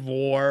tug of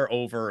war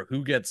over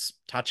who gets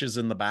touches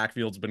in the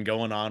backfield's been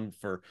going on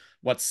for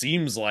what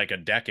seems like a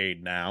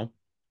decade now,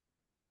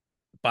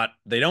 but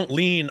they don't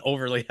lean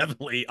overly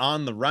heavily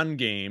on the run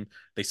game.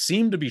 They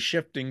seem to be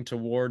shifting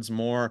towards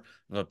more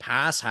of a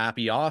pass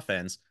happy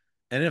offense.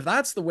 And if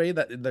that's the way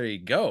that they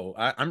go,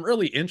 I'm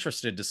really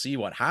interested to see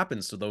what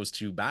happens to those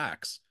two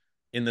backs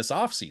in this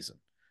offseason.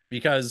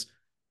 Because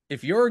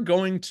if you're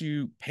going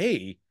to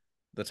pay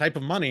the type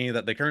of money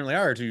that they currently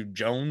are to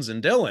Jones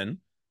and Dillon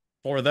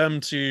for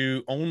them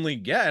to only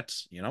get,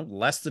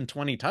 less than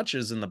 20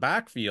 touches in the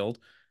backfield,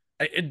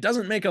 it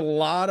doesn't make a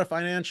lot of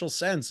financial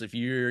sense if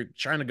you're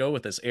trying to go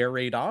with this air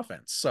raid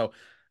offense. So,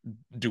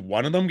 do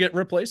one of them get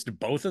replaced? Do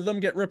both of them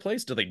get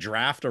replaced? Do they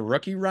draft a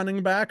rookie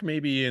running back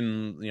maybe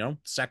in,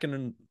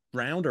 second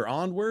round or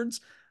onwards?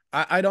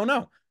 I don't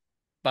know.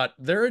 But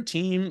they're a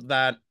team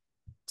that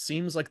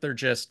seems like they're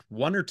just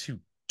one or two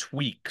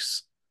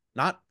tweaks,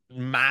 not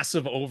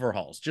massive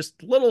overhauls,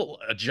 just little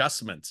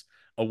adjustments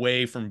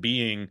away from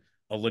being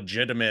a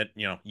legitimate,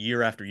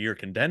 year after year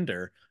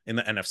contender in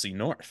the NFC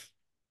North.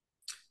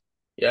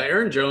 Yeah,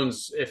 Aaron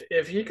Jones,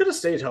 if he could have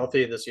stayed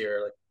healthy this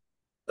year, like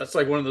that's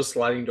like one of those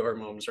sliding door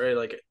moments, right?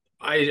 Like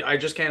I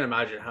just can't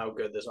imagine how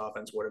good this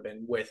offense would have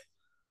been with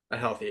a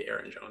healthy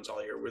Aaron Jones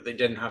all year, where they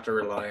didn't have to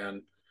rely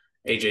on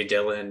AJ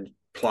Dillon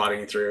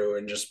plodding through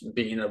and just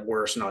being a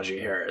worse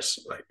Najee Harris.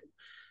 Like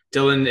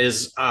Dillon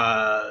is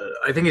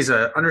I think he's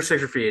a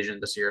unrestricted free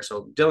agent this year,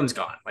 so Dillon's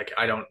gone. Like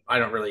I don't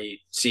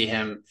really see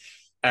him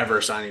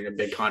ever signing a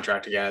big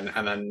contract again.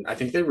 And then I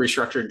think they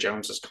restructured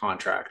Jones's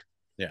contract.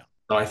 Yeah.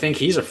 So I think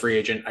he's a free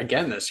agent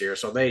again this year.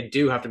 So they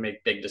do have to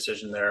make big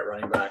decisions there at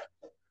running back.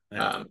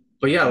 Yeah.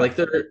 But yeah, like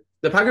the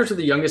Packers are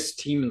the youngest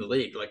team in the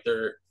league. Like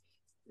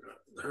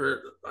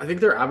I think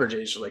their average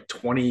age is like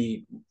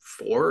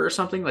 24 or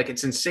something. Like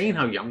it's insane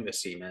how young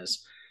this team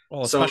is.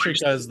 Well, So especially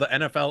because the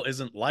NFL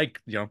isn't like,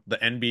 the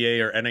NBA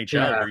or NHL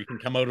yeah, where you can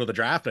come out of the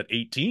draft at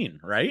 18,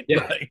 right?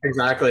 yeah, Like,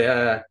 exactly.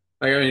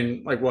 Like I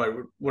mean, like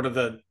what are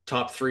the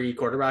top three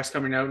quarterbacks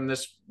coming out in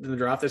the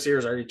draft this year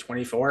is already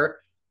 24,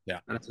 yeah.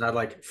 and it's had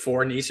like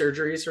four knee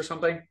surgeries or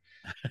something.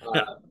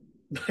 Uh,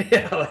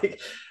 yeah, like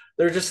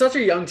they're just such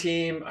a young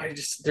team.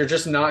 They're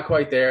just not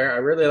quite there. I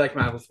really like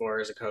Matt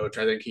LaFleur as a coach.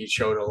 I think he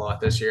showed a lot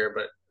this year,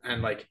 but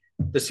and like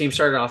this team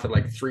started off at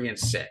like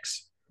 3-6,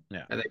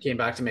 Yeah. and they came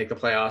back to make the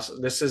playoffs.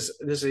 This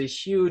is a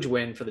huge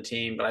win for the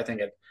team, but I think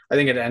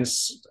it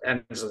ends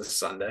this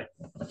Sunday.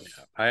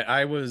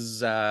 I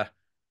was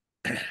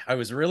I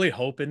was really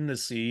hoping to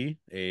see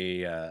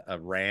a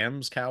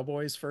Rams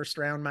Cowboys first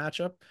round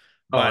matchup,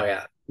 Oh but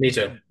yeah, me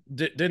too.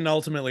 didn't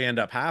ultimately end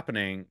up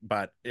happening.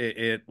 But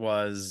it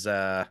was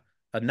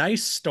a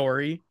nice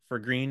story for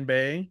Green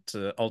Bay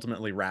to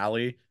ultimately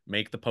rally,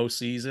 make the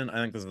postseason. I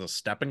think this is a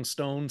stepping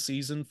stone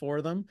season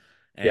for them.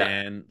 Yeah.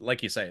 And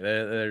like you say,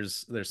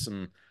 there's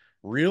some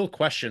real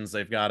questions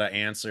they've got to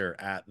answer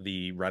at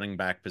the running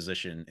back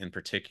position in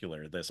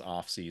particular this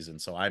offseason.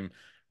 So I'm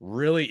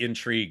really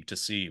intrigued to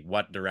see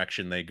what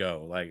direction they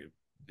go. Like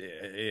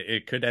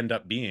it could end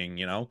up being,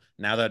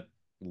 now that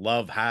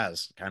Love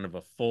has kind of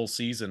a full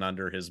season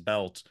under his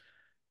belt,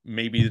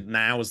 maybe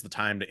now is the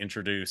time to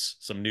introduce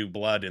some new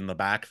blood in the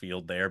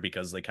backfield there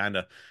because they kind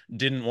of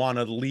didn't want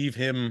to leave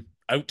him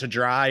out to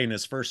dry in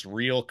his first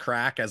real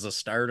crack as a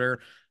starter,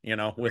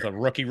 with a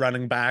rookie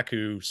running back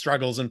who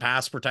struggles in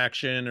pass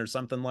protection or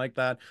something like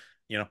that.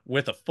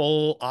 With a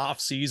full off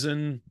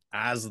season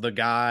as the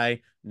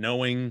guy,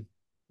 knowing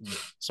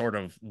sort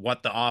of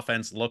what the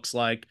offense looks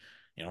like.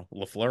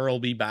 LaFleur will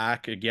be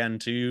back again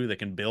too. They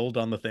can build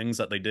on the things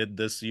that they did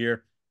this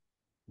year.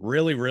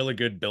 Really, really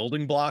good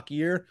building block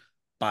year.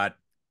 But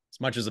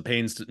as much as it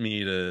pains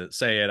me to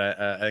say it,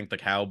 I think the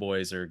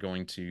Cowboys are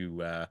going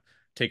to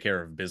take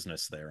care of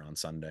business there on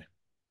Sunday.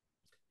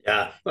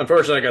 Yeah.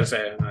 Unfortunately, I gotta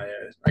say,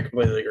 I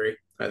completely agree.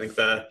 I think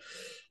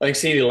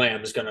CeeDee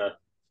Lamb is gonna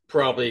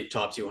probably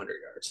top 200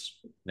 yards.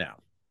 Yeah,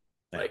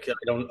 yeah. Like I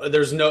don't.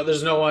 There's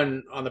no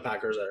one on the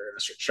Packers that are gonna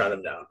shut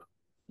him down.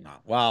 No.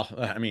 Well,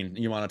 I mean,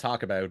 you want to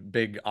talk about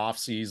big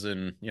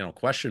off-season,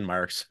 question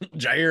marks.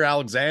 Jair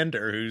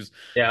Alexander, who's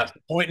Yeah.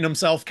 appointing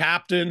himself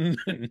captain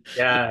and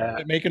Yeah.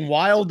 making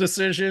wild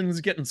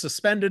decisions, getting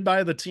suspended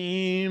by the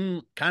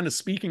team, kind of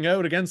speaking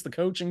out against the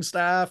coaching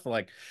staff.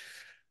 Like,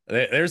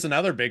 there's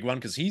another big one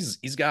because he's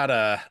got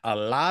a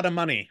lot of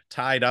money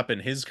tied up in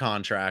his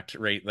contract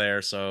right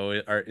there.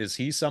 So is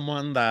he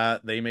someone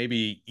that they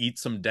maybe eat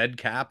some dead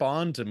cap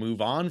on to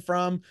move on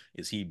from?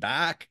 Is he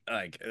back?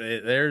 Like,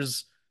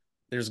 there's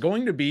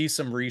going to be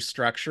some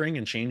restructuring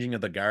and changing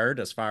of the guard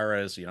as far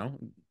as,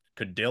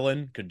 could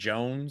Dillon, could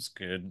Jones,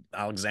 could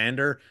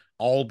Alexander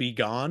all be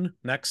gone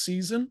next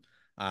season?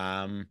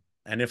 And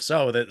if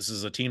so, this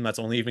is a team that's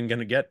only even going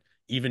to get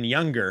even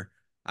younger.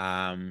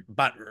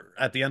 But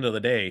at the end of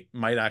the day,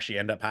 might actually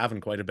end up having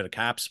quite a bit of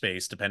cap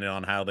space depending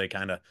on how they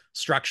kind of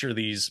structure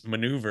these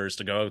maneuvers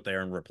to go out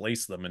there and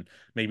replace them and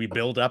maybe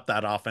build up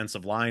that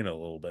offensive line a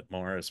little bit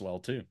more as well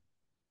too.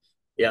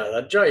 Yeah.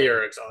 That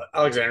Jair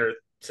Alexander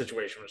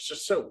situation was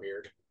just so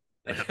weird.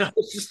 Like, I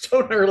just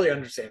don't really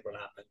understand what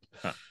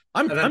happened.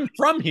 I'm And then I'm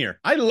from here.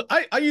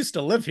 I used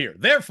to live here.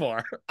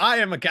 Therefore, I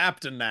am a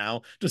captain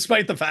now,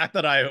 despite the fact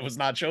that I was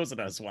not chosen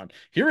as one.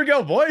 Here we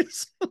go,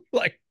 boys.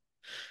 Like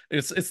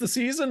it's the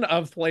season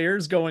of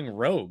players going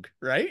rogue,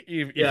 right?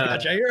 You've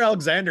got yeah. Jair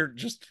Alexander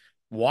just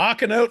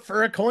walking out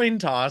for a coin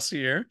toss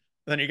here.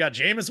 Then you got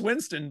Jameis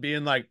Winston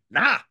being like,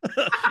 nah,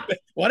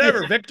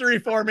 whatever Yeah. victory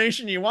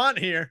formation you want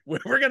here,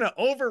 we're gonna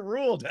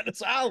overrule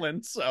Dennis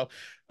Allen. So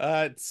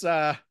it's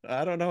I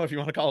don't know if you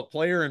want to call it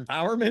player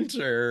empowerment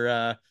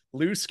or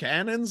loose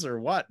cannons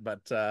or what,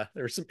 but there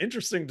were some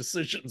interesting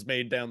decisions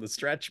made down the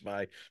stretch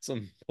by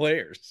some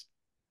players.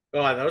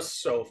 Oh, that was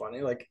so funny.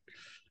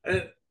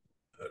 And,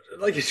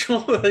 like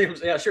Jamal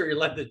Williams, yeah, sure, you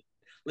led the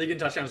league in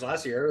touchdowns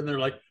last year, and they're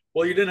like,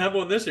 "Well, you didn't have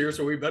one this year,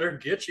 so we better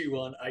get you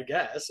one, I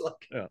guess." Like,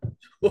 Yeah.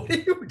 what are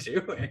you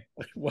doing?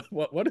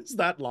 What is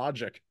that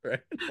logic, right?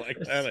 Like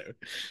anyway.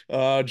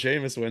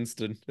 Jameis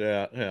Winston.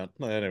 Yeah, yeah.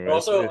 Anyways,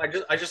 Also,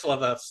 I just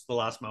love that's the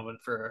last moment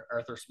for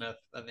Arthur Smith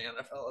in the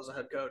NFL as a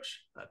head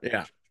coach. That yeah,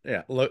 picture.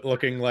 yeah.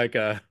 Looking like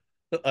a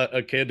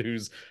kid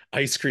whose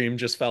ice cream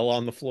just fell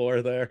on the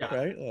floor there, Yeah.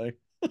 right? Like,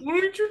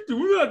 Why did you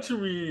do that to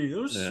me?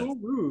 That was yeah. so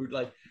rude.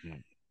 Like,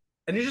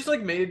 and he just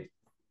like made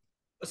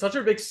such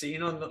a big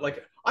scene on the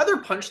like either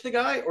punch the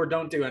guy or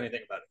don't do anything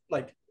about it.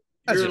 Like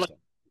That's you're just like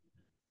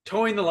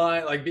towing the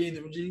line, like being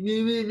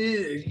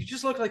you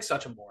just look like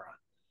such a moron.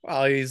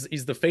 well,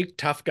 he's the fake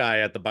tough guy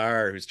at the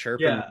bar who's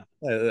chirping,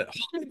 Yeah.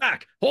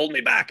 hold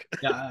me back,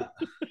 Yeah.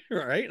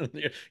 right?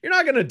 You're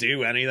not gonna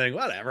do anything.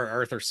 Whatever,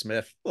 Arthur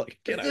Smith. Like,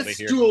 get If out of this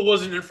here. stool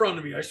wasn't in front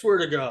of me, I swear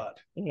to God.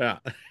 Yeah.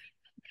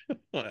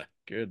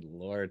 Good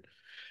Lord.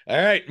 All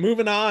right,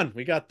 moving on.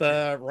 We got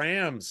the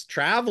Rams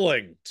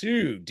traveling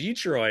to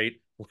Detroit,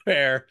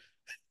 where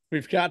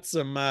we've got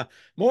some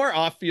more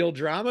off-field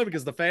drama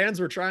because the fans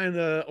were trying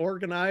to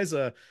organize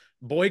a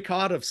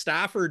boycott of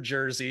Stafford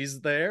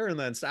jerseys there, and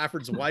then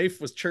Stafford's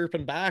wife was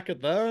chirping back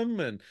at them.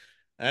 And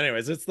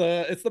anyways, it's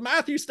the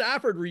Matthew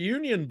Stafford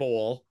Reunion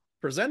Bowl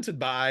presented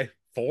by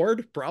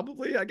Ford,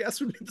 probably, I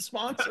guess would be the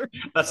sponsor.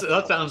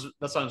 That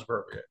sounds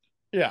appropriate.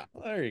 Yeah,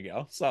 there you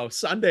go. So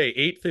Sunday,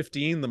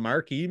 8:15, the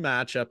marquee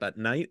matchup at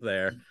night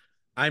there.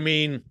 I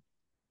mean,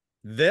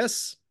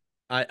 this,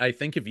 I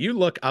think if you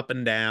look up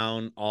and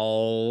down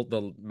all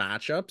the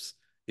matchups,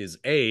 is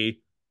A,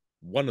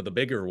 one of the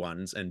bigger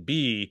ones, and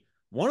B,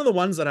 one of the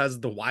ones that has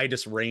the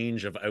widest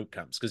range of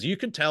outcomes. Because you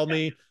could tell Yeah.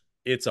 me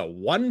it's a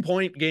 1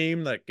 point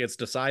game that gets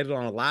decided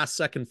on a last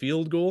second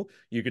field goal.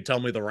 You could tell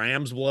me the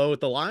Rams blow at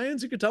the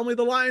Lions. You could tell me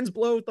the Lions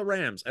blow at the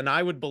Rams. And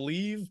I would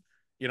believe,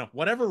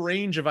 whatever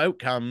range of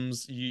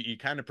outcomes you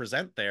kind of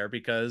present there,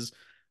 because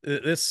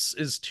this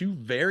is two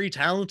very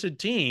talented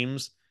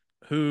teams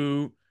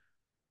who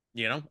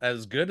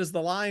as good as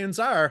the Lions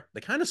are,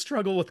 they kind of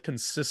struggle with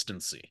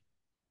consistency.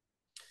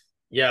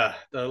 Yeah,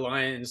 the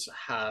Lions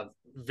have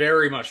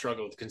very much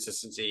struggled with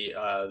consistency.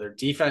 Their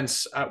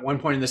defense at one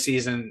point in the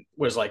season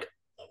was like,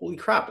 holy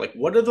crap, like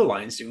what are the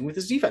Lions doing with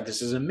this defense?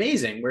 This is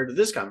amazing. Where did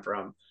this come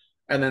from?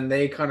 And then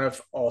they kind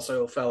of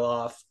also fell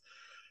off.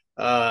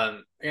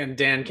 And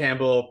Dan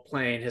Campbell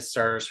playing his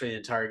starters for the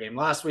entire game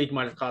last week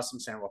might have cost him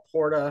Sam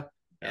Laporta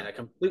and Yeah. a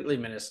completely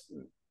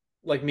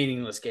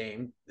meaningless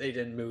game. They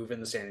didn't move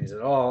in the standings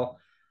at all.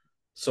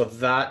 So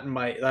that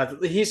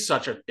he's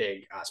such a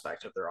big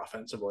aspect of their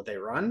offense of what they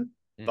run.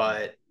 Hmm.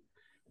 But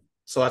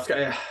so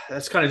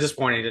that's kind of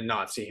disappointing to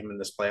not see him in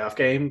this playoff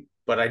game.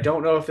 But I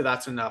don't know if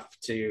that's enough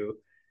to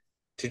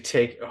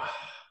take.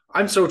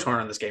 I'm so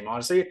torn on this game,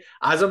 honestly.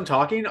 As I'm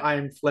talking,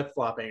 I'm flip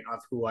flopping of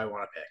who I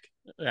want to pick.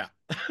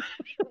 Yeah.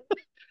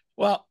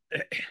 Well,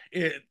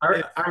 it, I,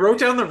 it, I wrote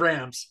down the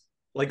Rams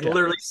like yeah.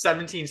 literally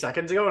 17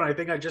 seconds ago, and I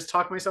think I just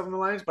talked myself in the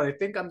lines, but I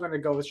think I'm going to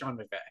go with Sean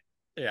McVay.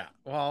 Yeah.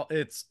 Well,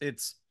 it's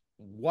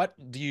what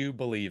do you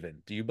believe in?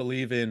 Do you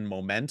believe in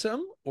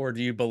momentum or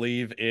do you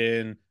believe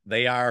in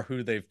they are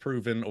who they've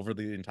proven over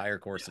the entire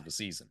course of the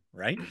season,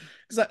 right?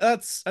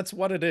 Because that's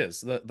what it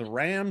is. The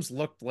Rams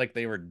looked like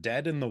they were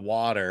dead in the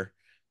water,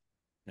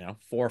 4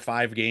 or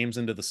 5 games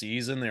into the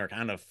season. They were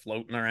kind of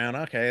floating around.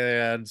 Okay, they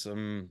had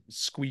some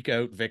squeak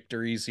out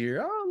victories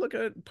here. Oh, look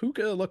at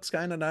Puka looks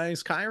kind of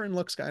nice. Kyron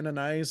looks kind of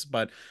nice,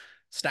 but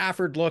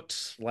Stafford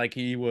looked like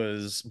he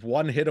was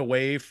one hit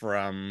away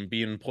from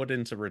being put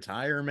into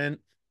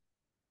retirement.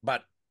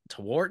 But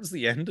towards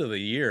the end of the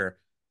year,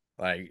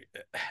 like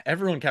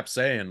everyone kept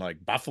saying,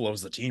 like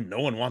Buffalo's the team no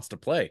one wants to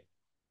play.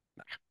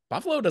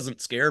 Buffalo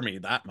doesn't scare me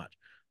that much.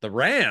 The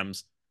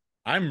Rams,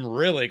 I'm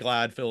really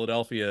glad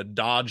Philadelphia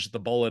dodged the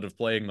bullet of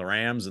playing the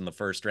Rams in the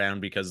first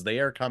round because they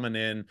are coming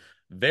in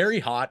very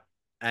hot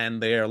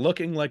and they are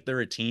looking like they're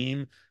a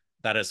team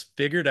that has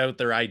figured out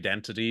their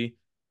identity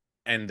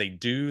and they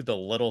do the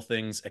little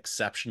things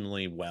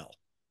exceptionally well,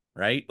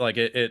 right? Like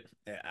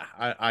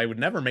I would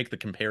never make the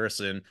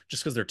comparison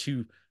just because they're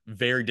two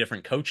very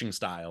different coaching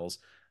styles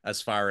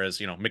as far as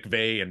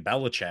McVay and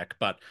Belichick,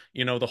 but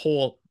the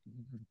whole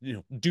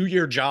do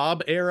your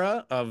job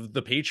era of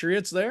the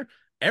Patriots there.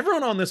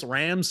 Everyone on this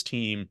Rams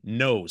team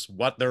knows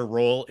what their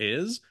role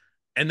is,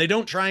 and they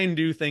don't try and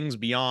do things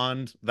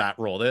beyond that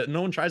role.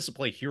 No one tries to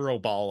play hero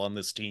ball on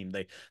this team.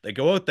 They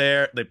go out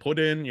there, they put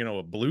in,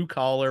 a blue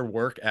collar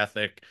work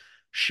ethic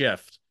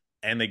shift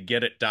and they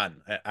get it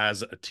done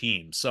as a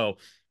team. So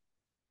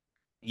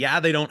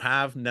yeah, they don't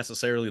have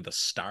necessarily the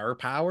star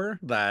power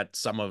that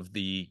some of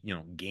the,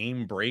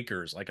 game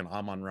breakers like an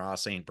Amon-Ra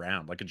St.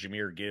 Brown, like a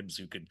Jahmyr Gibbs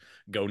who could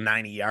go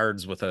 90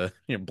 yards with a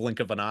blink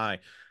of an eye.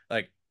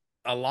 Like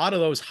a lot of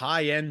those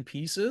high-end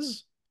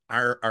pieces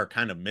are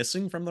kind of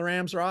missing from the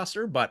Rams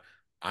roster, but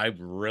I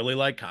really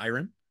like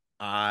Kyron.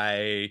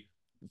 I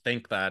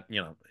think that,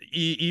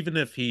 even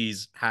if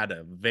he's had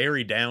a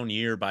very down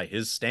year by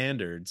his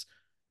standards,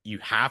 you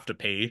have to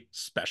pay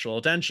special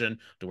attention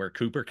to where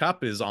Cooper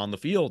Kupp is on the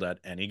field at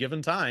any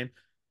given time.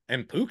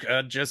 And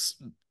Puka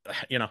just,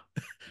 you know,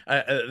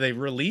 they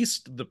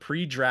released the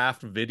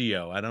pre-draft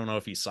video. I don't know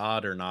if you saw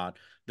it or not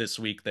this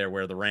week there,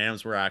 where the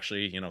Rams were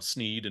actually,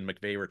 Snead and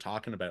McVay were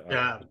talking about, all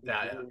right,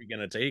 Yeah, yeah, who yeah. are we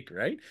going to take,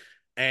 right?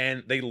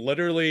 And they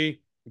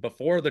literally,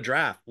 before the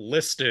draft,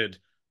 listed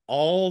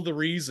all the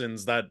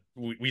reasons that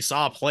we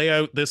saw play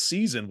out this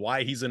season,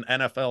 why he's an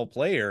NFL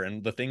player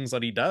and the things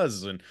that he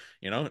does. And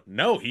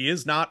no, he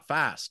is not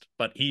fast,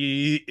 but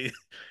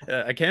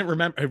I can't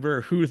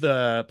remember who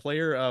the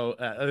player,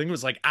 I think it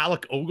was like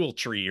Alec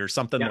Ogletree or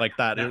something Yeah, like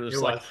that. It yeah, it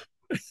was like,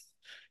 was.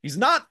 he's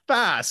not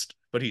fast,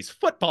 but he's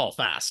football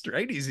fast,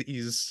 right?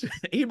 He's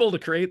able to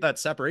create that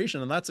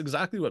separation. And that's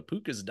exactly what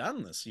Puka's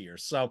done this year.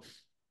 So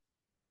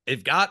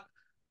they've got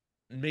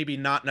maybe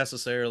not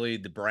necessarily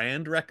the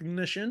brand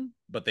recognition,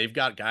 but they've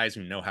got guys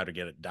who know how to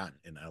get it done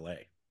in LA.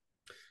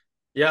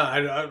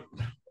 Yeah,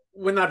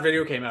 when that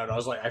video came out, I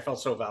was like, I felt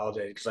so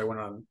validated because I went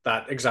on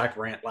that exact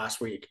rant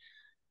last week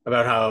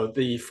about how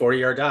the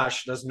 40-yard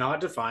dash does not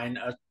define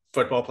a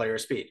football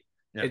player's speed.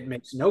 Yeah. It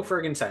makes no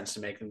friggin' sense to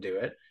make them do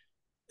it.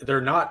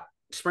 They're not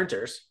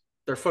sprinters,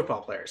 they're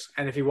football players.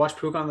 And if you watch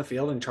Puka on the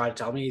field and try to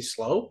tell me he's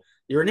slow,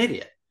 you're an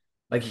idiot.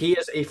 Like Mm-hmm. he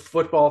is a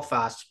football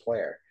fast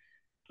player.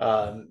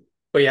 Um,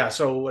 but yeah,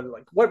 so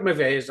what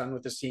McVay has done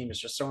with this team is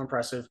just so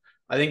impressive.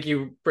 I think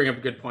you bring up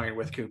a good point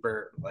with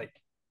Cooper. Like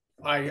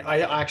I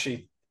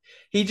actually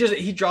he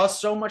draws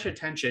so much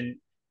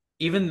attention,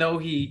 even though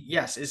he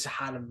yes has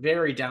had a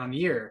very down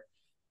year.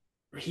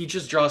 He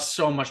just draws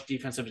so much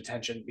defensive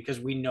attention because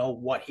we know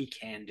what he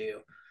can do.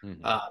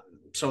 Mm-hmm. Um,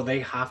 so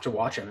they have to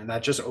watch him, and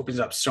that just opens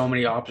up so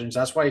many options.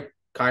 That's why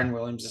Kyron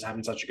Williams is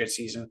having such a good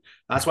season.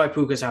 That's why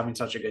Puka's having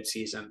such a good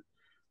season.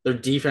 Their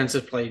defense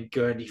has played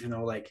good, even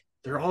though like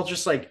they're all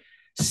just like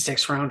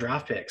 6th round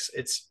draft picks.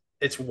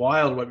 It's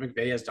wild what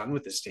McVay has done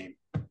with this team.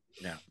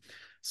 Yeah.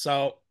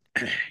 So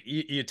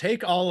you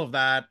take all of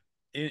that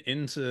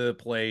into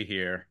play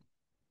here.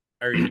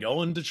 Are you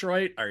going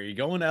Detroit? Are you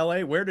going LA?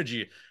 Where did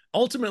you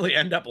ultimately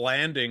end up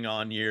landing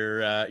on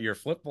your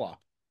flip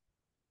flop?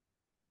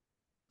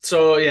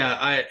 So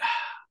yeah,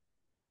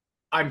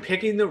 I'm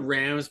picking the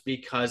Rams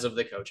because of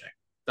the coaching.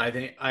 I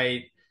think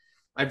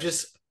I've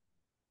just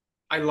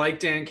I like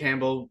Dan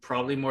Campbell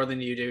probably more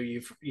than you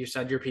do. You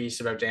said your piece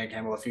about Dan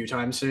Campbell a few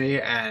times to me,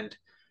 and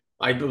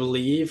I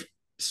believe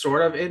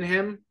sort of in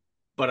him,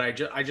 but I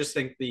just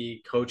think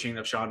the coaching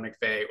of Sean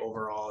McVay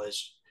overall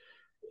is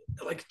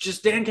like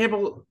just Dan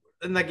Campbell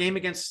in that game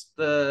against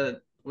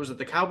the was it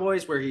the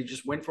Cowboys where he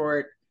just went for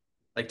it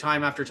like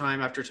time after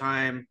time after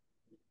time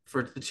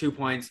for the 2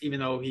 points, even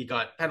though he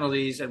got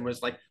penalties and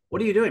was like,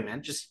 "What are you doing,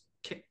 man? Just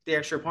kick the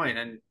extra point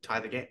and tie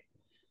the game."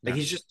 Like Yeah.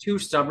 he's just too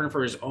stubborn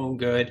for his own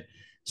good.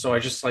 So I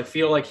just like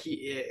feel like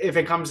if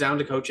it comes down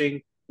to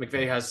coaching,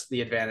 McVay has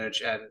the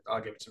advantage, and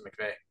I'll give it to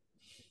McVay.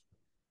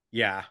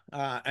 Yeah.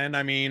 And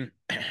I mean,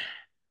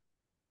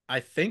 I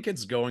think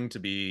it's going to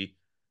be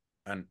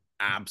an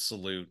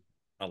absolute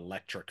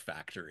electric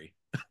factory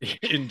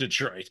in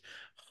Detroit,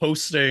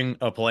 hosting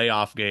a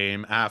playoff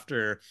game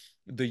after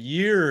the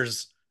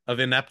years of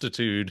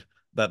ineptitude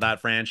that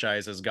that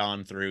franchise has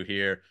gone through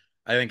here.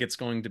 I think it's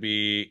going to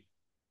be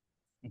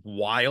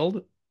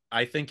wild.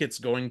 I think it's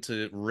going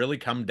to really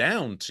come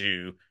down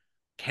to,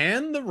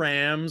 can the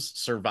Rams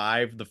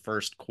survive the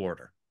first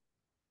quarter?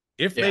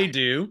 If Yeah, they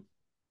do,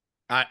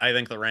 I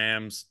think the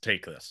Rams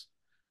take this.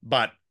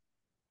 But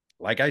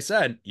like I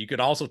said, you could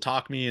also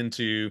talk me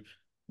into,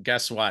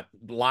 guess what?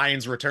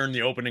 Lions returned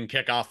the opening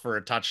kickoff for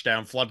a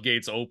touchdown.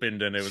 Floodgates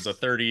opened and it was a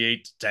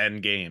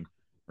 38-10 game,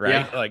 right?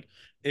 yeah, Like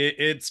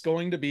it's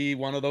going to be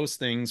one of those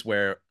things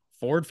where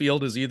Ford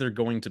Field is either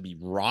going to be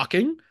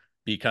rocking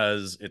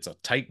because it's a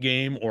tight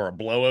game or a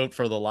blowout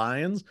for the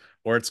Lions,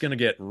 or it's going to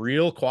get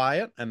real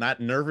quiet and that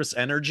nervous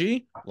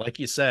energy, like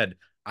you said,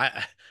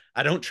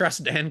 I don't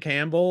trust Dan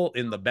Campbell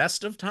in the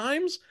best of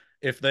times.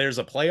 If there's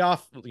a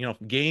playoff,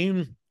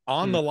 game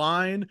on the mm.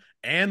 line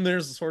and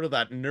there's sort of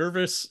that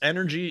nervous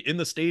energy in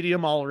the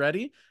stadium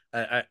already,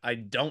 I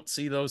don't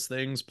see those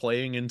things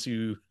playing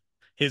into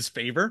his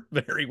favor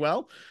very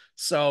well.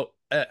 So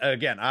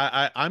again,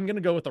 I'm going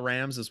to go with the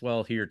Rams as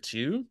well here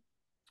too.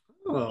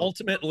 Oh,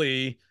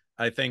 Ultimately,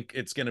 I think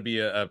it's going to be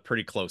a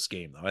pretty close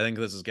game though. I think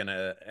this is going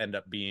to end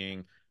up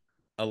being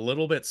a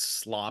little bit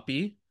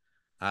sloppy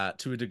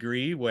to a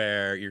degree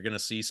where you're going to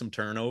see some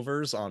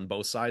turnovers on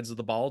both sides of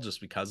the ball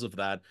just because of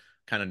that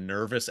kind of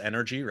nervous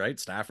energy, right?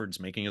 Stafford's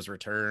making his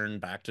return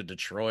back to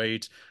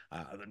Detroit.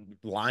 The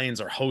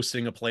Lions are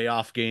hosting a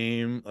playoff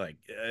game. Like,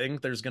 I think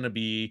there's going to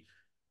be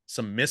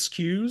some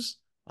miscues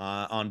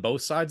on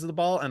both sides of the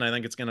ball. And I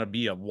think it's going to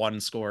be a one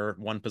score,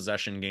 one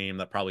possession game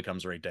that probably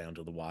comes right down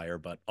to the wire.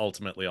 But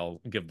ultimately,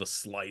 I'll give the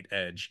slight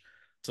edge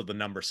to the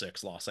number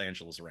six Los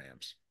Angeles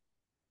Rams.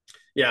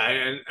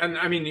 yeah, and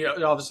I mean you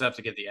obviously have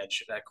to get the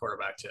edge at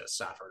quarterback to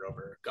Stafford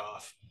over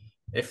Goff.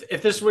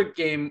 If this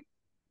game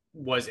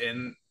was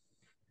in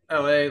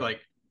LA,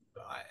 like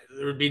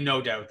there would be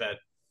no doubt that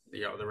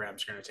the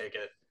Rams are going to take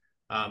it.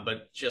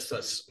 But just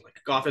as like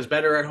Goff is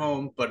better at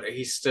home, but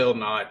he's still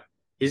not.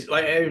 He's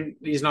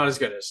not as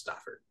good as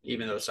Stafford,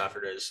 even though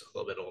Stafford is a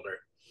little bit older.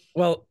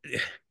 Well,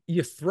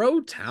 you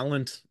throw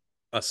talent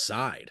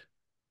aside.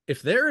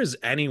 If there is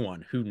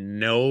anyone who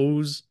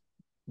knows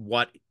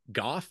what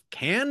Goff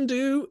can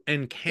do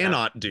and Yeah,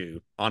 cannot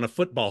do on a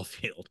football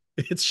field,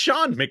 it's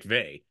Sean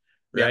McVay,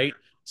 yeah, right?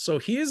 So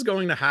he is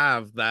going to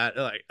have that.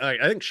 I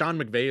think Sean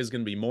McVay is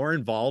going to be more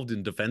involved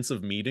in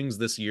defensive meetings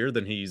this year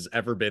than he's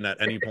ever been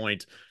at any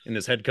point in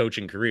his head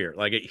coaching career.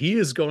 Like he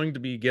is going to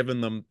be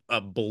giving them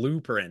a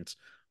blueprint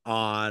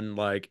on,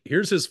 like,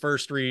 here's his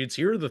first reads,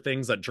 here are the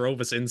things that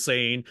drove us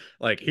insane,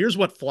 like here's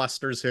what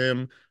flusters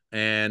him.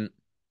 And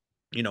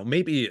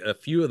maybe a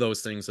few of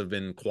those things have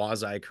been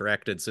quasi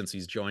corrected since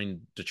he's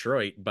joined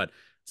Detroit, but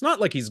it's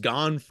not like he's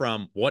gone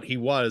from what he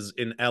was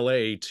in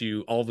LA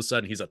to all of a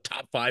sudden he's a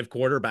top five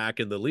quarterback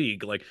in the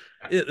league. Like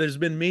there's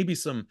been maybe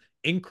some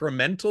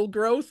incremental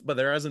growth, but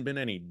there hasn't been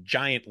any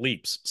giant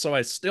leaps. So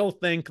I still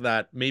think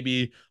that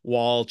maybe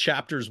while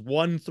chapters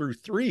 1 through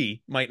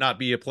 3 might not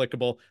be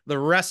applicable, the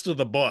rest of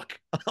the book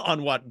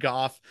on what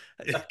Goff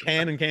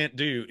can and can't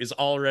do is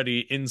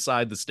already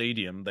inside the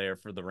stadium there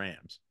for the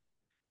Rams.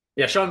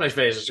 yeah. Sean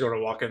McVay is just going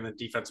to walk in the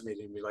defensive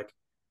meeting and be like,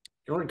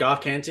 "You know what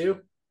Goff can do?"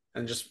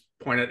 and just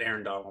point at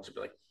Aaron Donald to be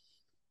like,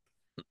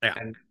 Yeah.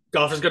 and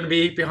Goff is going to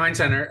be behind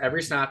center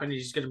every snap, and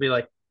he's going to be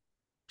like,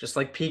 just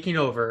like peeking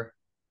over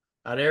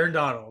at Aaron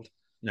Donald,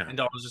 No. and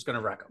Donald's just going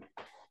to wreck him.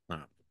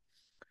 No.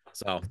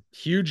 So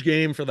huge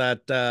game for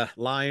that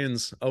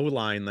Lions O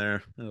line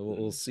there.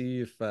 We'll see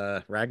if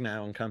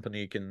Ragnow and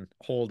company can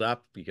hold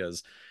up,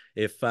 because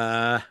if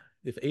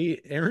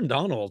Aaron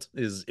Donald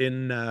is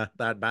in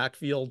that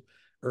backfield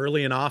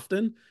early and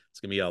often, it's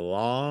gonna be a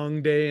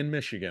long day in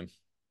Michigan.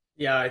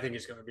 Yeah, I think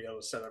he's going to be able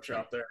to set up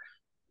shop there.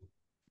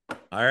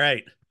 All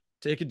right,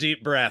 take a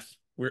deep breath.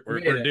 We're We we're,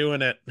 made we're it.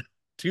 doing it.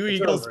 Two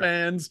It's Eagles over.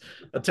 fans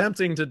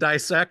attempting to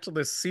dissect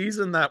the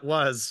season that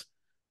was.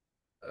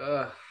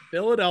 Uh,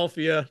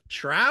 Philadelphia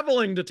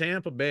traveling to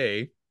Tampa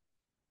Bay,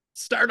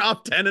 start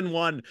off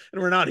 10-1,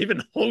 and we're not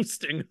even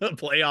hosting a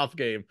playoff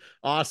game.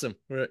 Awesome.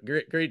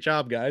 Great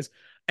job, guys.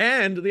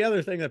 And the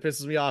other thing that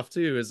pisses me off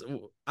too is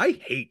I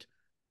hate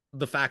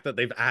the fact that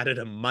they've added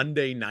a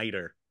Monday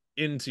nighter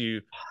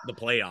into the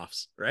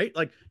playoffs, right?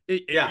 Like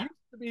it Yeah, used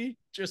to be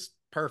just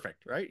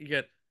perfect, right? You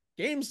get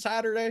game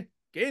Saturday,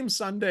 game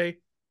Sunday,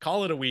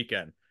 call it a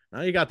weekend.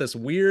 Now you got this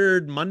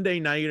weird Monday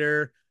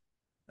nighter.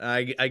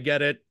 I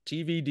get it.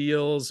 TV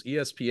deals,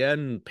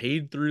 ESPN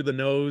paid through the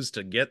nose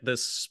to get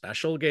this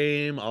special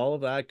game, all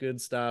of that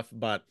good stuff.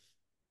 But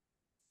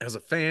as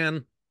a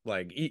fan,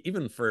 like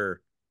even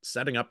for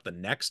setting up the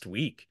next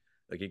week,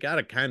 like you got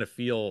to kind of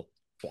feel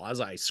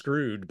quasi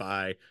screwed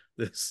by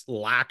this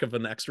lack of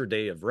an extra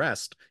day of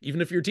rest,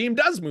 even if your team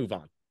does move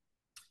on.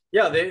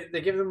 yeah.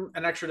 They give them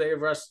an extra day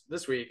of rest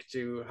this week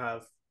to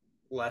have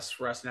less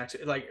rest next,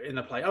 like in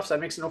the playoffs.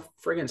 That makes no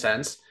friggin'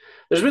 sense.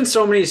 There's been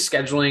so many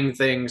scheduling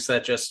things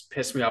that just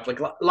piss me off. Like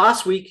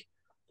last week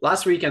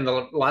and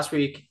the last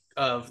week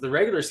of the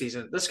regular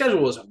season, the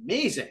schedule was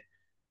amazing.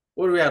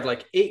 What do we have?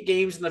 Like 8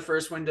 games in the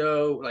first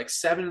window, like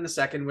 7 in the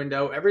second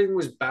window. Everything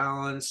was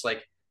balanced.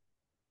 Like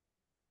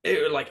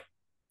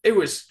it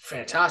was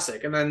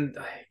fantastic. And then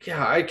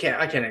yeah, I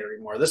can't agree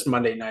more. This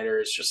Monday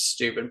nighter is just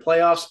stupid.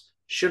 Playoffs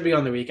should be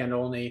on the weekend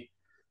only.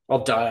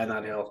 I'll die on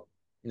that hill.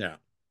 Yeah.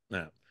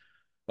 Yeah.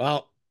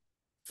 Well,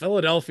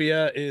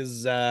 Philadelphia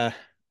is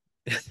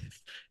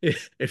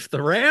if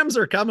the Rams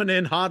are coming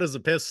in hot as a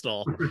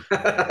pistol,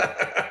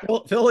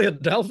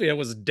 Philadelphia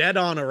was dead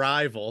on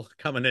arrival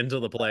coming into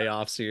the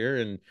playoffs here.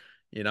 And,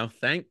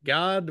 thank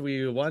God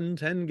we won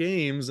 10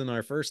 games in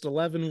our first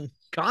 11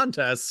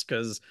 contests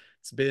because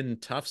it's been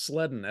tough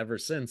sledding ever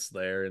since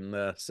there in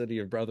the city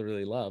of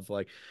brotherly love.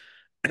 Like,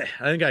 I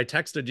think I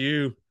texted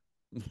you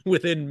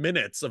within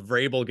minutes of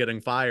Vrabel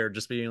getting fired,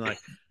 just being like,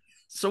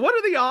 so what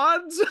are the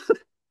odds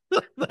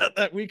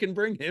that we can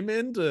bring him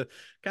in to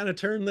kind of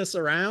turn this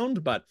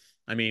around? But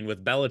I mean,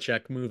 with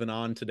Belichick moving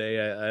on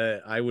today,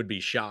 I would be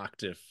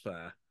shocked if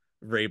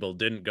Vrabel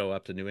didn't go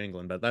up to New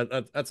England. But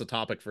that's a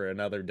topic for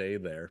another day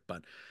there.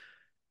 But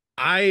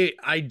I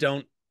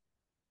don't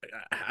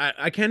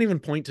I can't even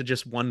point to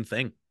just one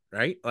thing,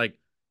 right? Like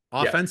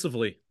Yeah,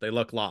 offensively, they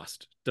look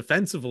lost.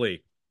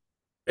 Defensively,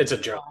 it's a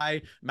joke.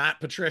 Matt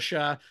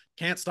Patricia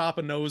can't stop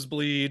a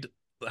nosebleed,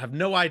 have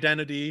no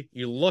identity.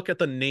 You look at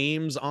the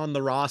names on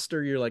the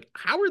roster, you're like,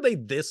 how are they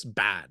this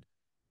bad?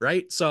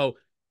 Right. So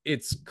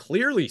it's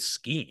clearly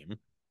scheme.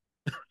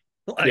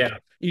 Like Yeah,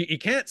 you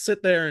can't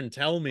sit there and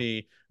tell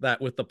me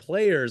that with the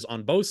players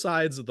on both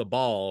sides of the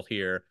ball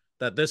here,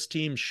 that this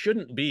team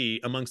shouldn't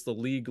be amongst the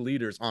league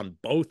leaders on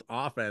both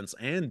offense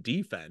and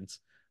defense.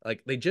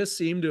 Like they just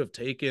seem to have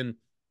taken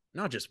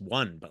not just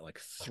one, but like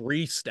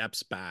 3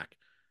 steps back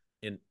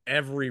in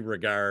every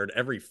regard,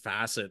 every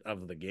facet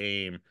of the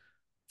game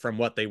from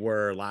what they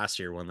were last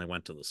year when they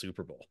went to the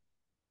Super Bowl.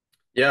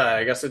 yeah.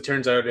 I guess it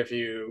turns out if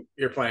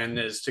your plan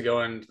is to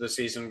go into the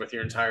season with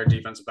your entire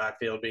defensive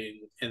backfield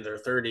being in their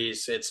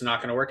 30s, it's not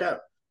going to work out.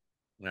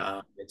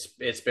 Yeah.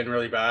 It's been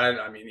really bad.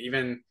 I mean,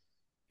 even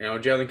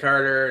Jalen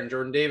Carter and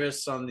Jordan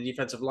Davis on the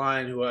defensive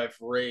line, who I've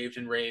raved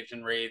and raved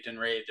and raved and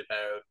raved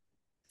about.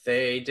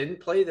 They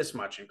didn't play this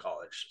much in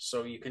college,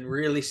 so you can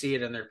really see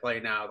it in their play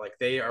now. Like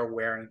they are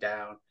wearing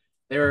down.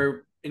 They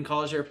were in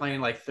college. They were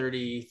playing like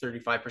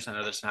 30-35%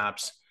 of the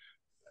snaps.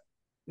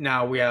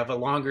 Now we have a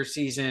longer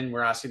season.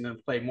 We're asking them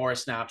to play more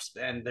snaps,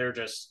 and they're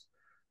just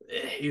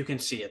you can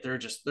see it.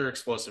 Their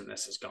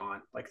explosiveness is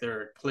gone. Like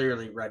they're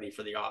clearly ready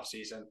for the off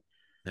season.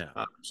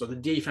 Yeah. So the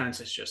defense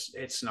is just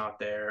it's not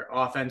there.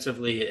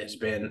 Offensively, it has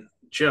been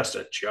just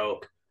a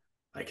joke.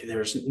 Like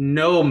there's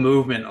no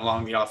movement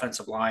along the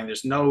offensive line.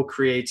 There's no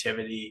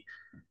creativity.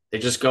 They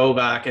just go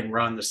back and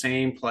run the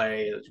same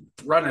play,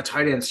 run a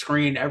tight end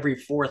screen every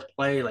fourth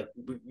play. Like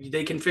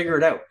they can figure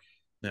it out.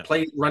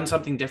 Yeah. Run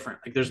something different.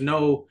 Like there's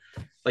no,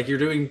 like you're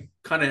doing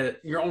kind of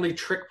your only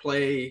trick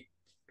play,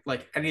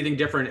 like anything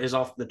different is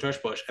off the tush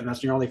push, and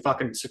that's your only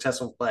fucking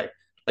successful play.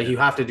 Like Yeah. you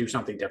have to do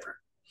something different.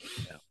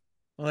 Yeah.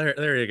 Well,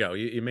 there you go.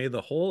 You made the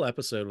whole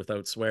episode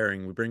without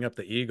swearing. We bring up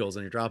the Eagles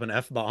and you're dropping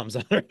F bombs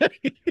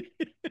already.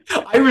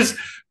 I was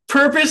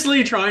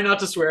purposely trying not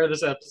to swear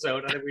this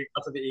episode, and then we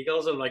got to the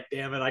Eagles, and like,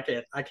 damn it, I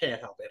can't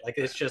help it. Like,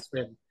 it's just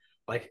been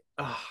like,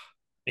 Yeah.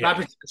 Matt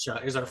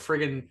Patricia is our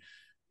friggin'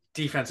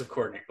 defensive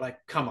coordinator. Like,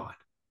 come on.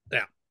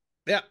 Yeah.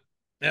 Yeah.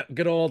 Yeah.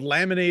 Good old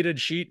laminated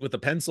sheet with a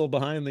pencil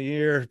behind the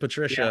ear. Yeah.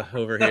 Patricia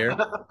over here.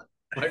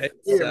 My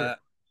It's favorite.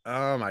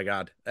 oh my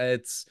God.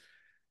 It's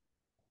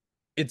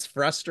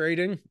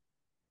frustrating.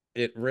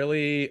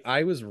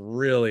 I was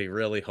really,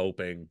 really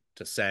hoping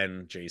to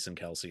send Jason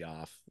Kelsey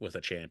off with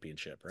a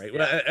championship, right?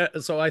 Yeah.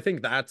 So I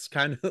think that's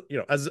kind of,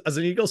 as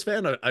an Eagles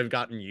fan, I've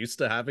gotten used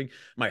to having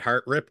my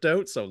heart ripped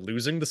out. So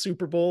losing the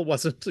Super Bowl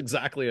wasn't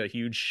exactly a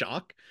huge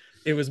shock.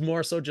 It was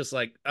more so just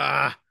like,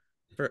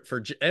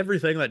 for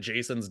everything that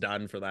Jason's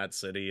done for that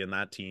city and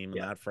that team and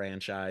Yeah. that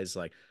franchise,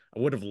 like I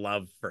would have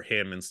loved for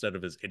him instead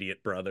of his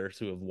idiot brother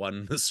to have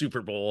won the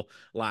Super Bowl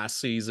last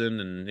season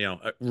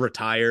and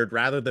retired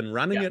rather than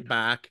running Yeah. it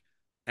back.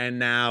 And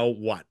now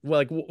what?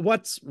 Like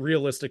what's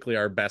realistically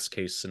our best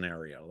case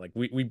scenario? Like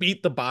we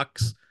beat the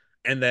Bucks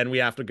and then we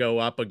have to go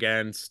up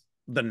against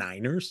the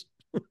Niners.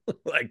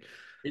 Like,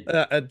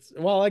 It,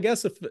 well, I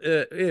guess if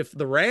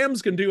the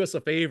Rams can do us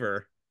a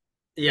favor,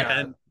 yeah,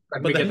 and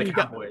and but we get then the we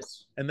got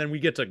Cowboys. and then we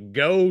get to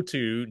go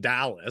to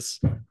Dallas,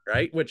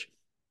 right? Which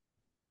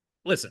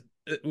listen,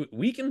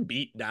 we can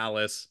beat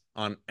Dallas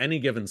on any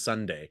given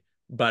Sunday,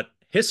 but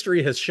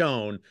history has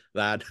shown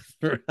that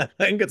I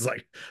think it's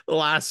like the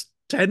last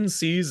 10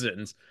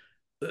 seasons,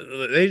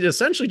 they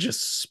essentially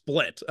just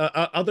split,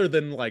 other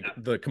than like Yeah,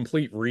 the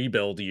complete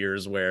rebuild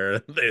years where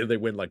they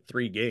win like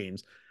 3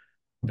 games.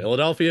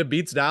 Philadelphia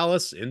beats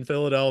Dallas in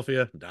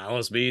Philadelphia.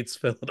 Dallas beats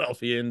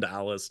Philadelphia in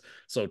Dallas.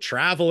 So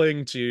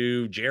traveling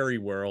to Jerry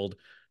World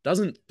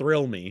doesn't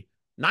thrill me.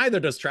 Neither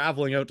does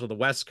traveling out to the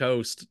West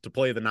Coast to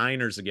play the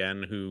Niners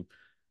again, who,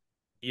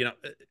 you know,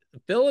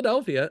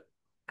 Philadelphia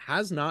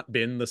has not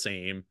been the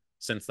same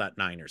since that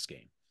Niners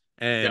game.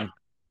 yeah, And,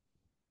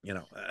 you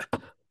know,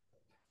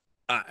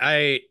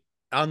 I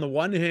on the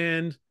one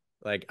hand,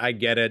 like I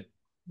get it.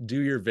 Do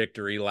your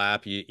victory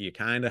lap. You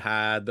kind of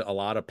had a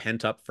lot of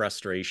pent up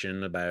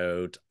frustration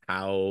about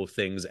how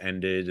things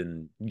ended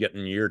and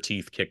getting your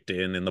teeth kicked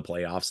in the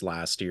playoffs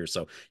last year.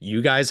 So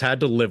you guys had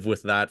to live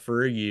with that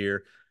for a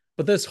year.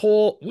 But this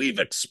whole we've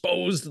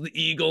exposed the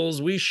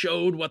Eagles, we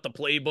showed what the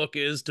playbook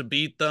is to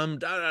beat them.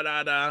 Da da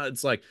da da.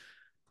 It's like,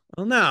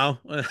 well, now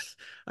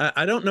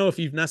I don't know if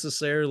you've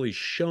necessarily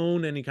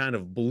shown any kind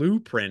of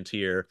blueprint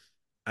here.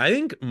 I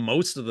think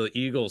most of the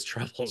Eagles'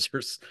 troubles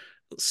are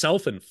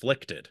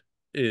self-inflicted,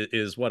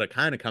 is what it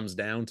kind of comes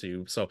down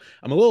to. So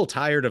I'm a little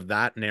tired of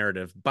that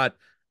narrative, but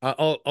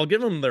I'll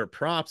give them their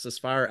props as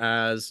far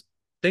as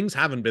things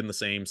haven't been the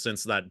same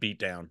since that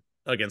beatdown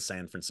against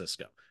San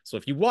Francisco. So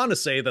if you want to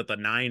say that the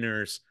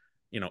Niners,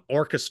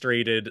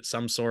 orchestrated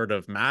some sort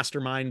of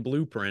mastermind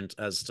blueprint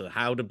as to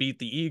how to beat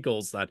the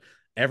Eagles that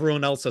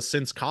everyone else has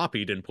since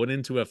copied and put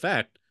into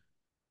effect,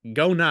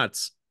 go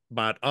nuts.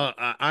 But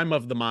I'm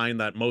of the mind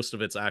that most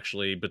of it's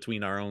actually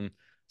between our own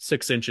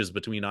 6 inches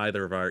between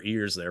either of our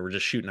ears there. We're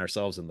just shooting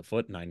ourselves in the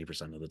foot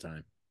 90% of the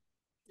time.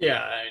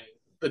 yeah. And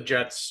the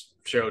Jets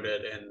showed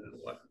it in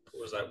what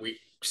was that week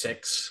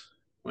 6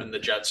 when the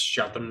Jets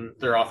shut them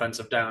their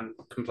offensive down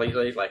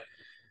completely. Like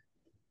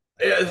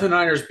yeah, the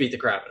Niners beat the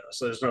crap out of us,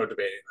 so there's no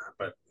debating that.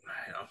 But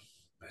you know,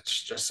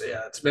 it's just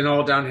yeah, it's been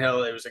all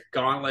downhill. It was a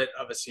gauntlet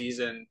of a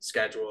season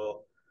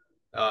schedule.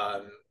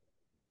 Um,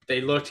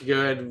 they looked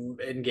good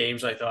in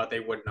games I thought they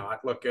would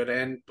not look good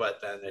in, but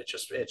then it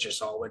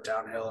just all went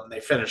downhill, and they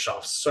finished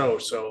off so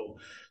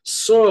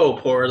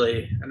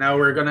poorly. And now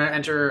we're gonna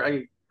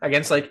enter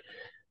against like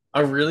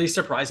a really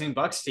surprising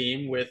Bucks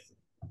team with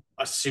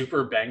a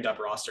super banged up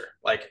roster.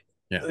 Like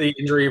Yeah. the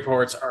injury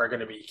reports are going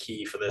to be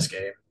key for this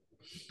game.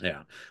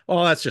 Yeah.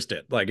 Well, that's just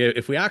it. Like,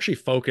 if we actually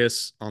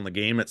focus on the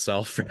game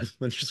itself rather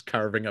than just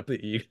carving up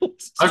the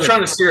Eagles, I was which,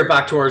 trying to steer it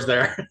back towards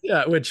there.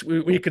 yeah, which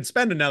we could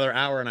spend another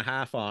hour and a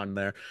half on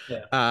there.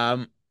 Yeah.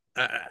 Um,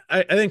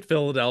 I think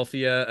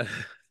Philadelphia,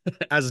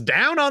 as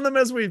down on them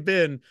as we've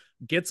been,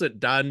 gets it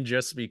done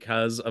just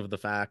because of the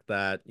fact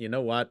that, you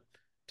know what?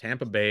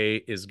 Tampa Bay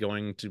is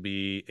going to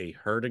be a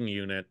hurting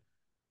unit.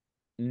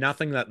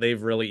 Nothing that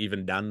they've really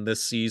even done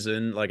this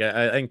season. Like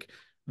I think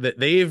that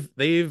they've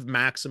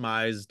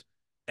maximized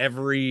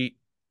every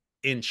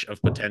inch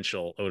of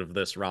potential out of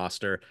this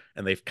roster,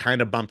 and they've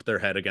kind of bumped their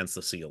head against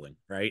the ceiling,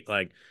 right?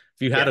 Like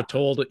if you had Yeah. a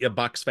told a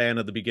Bucks fan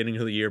at the beginning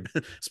of the year,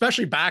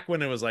 especially back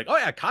when it was like, oh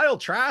yeah, Kyle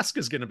Trask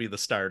is going to be the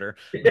starter,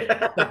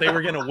 that they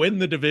were going to win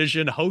the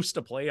division, host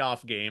a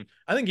playoff game,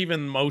 I think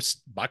even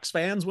most Bucks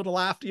fans would have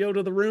laughed you out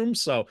of the room.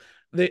 So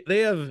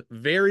they have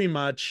very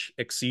much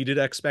exceeded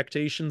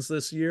expectations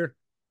this year.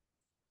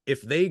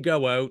 If they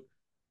go out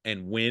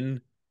and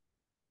win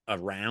a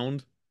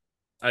round,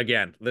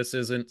 again, this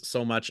isn't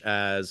so much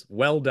as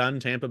well done,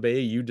 Tampa Bay,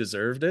 you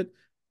deserved it.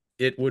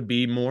 It would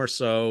be more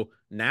so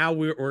now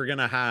we're going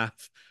to have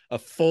a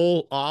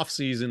full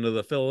offseason of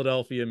the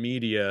Philadelphia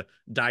media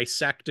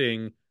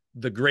dissecting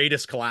the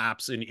greatest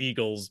collapse in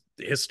Eagles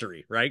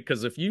history, right?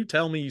 Because if you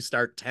tell me you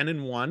start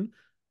 10-1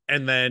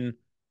 and then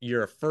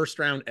you're a first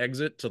round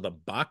exit to the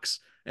Bucks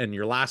and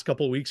your last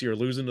couple of weeks you're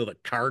losing to the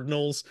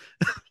Cardinals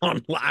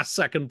on last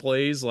second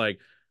plays, like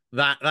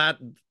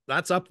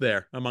that's up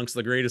there amongst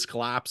the greatest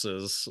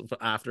collapses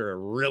after a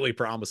really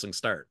promising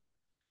start.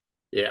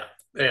 Yeah.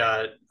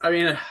 Yeah. I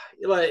mean,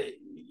 like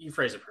you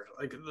phrase it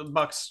perfectly. Like the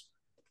Bucks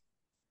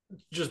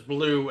just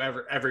blew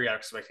every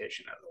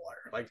expectation out of the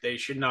water. Like they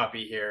should not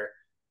be here.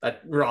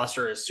 That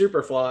roster is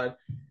super flawed,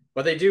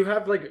 but they do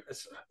have like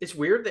it's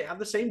weird. They have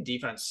the same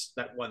defense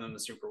that won them the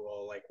Super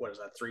Bowl. Like what is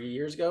that? 3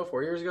 years ago,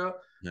 4 years ago.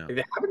 Yeah. Like,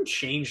 they haven't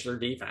changed their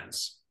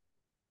defense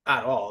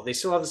at all. They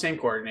still have the same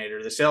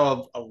coordinator. They still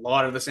have a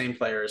lot of the same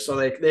players. So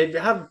they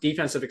have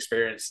defensive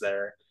experience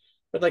there.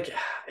 But like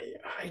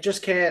I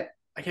just can't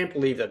I can't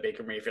believe that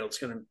Baker Mayfield's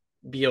going to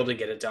be able to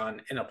get it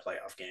done in a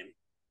playoff game.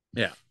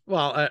 Yeah.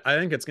 Well, I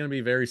think it's going to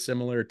be very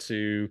similar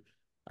to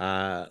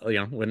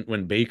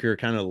when Baker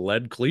kind of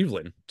led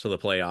Cleveland to the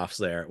playoffs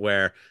there,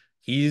 where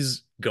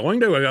he's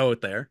going to go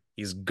out there,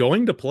 he's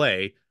going to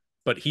play,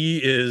 but he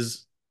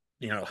is,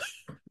 you know,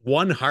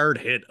 one hard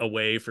hit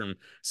away from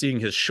seeing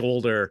his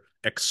shoulder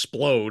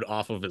explode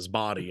off of his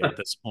body at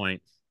this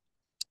point.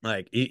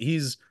 Like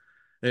he's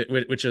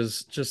which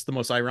is just the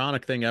most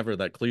ironic thing ever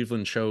that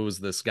Cleveland chose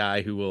this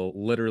guy who will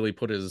literally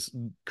put his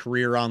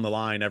career on the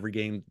line every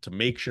game to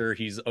make sure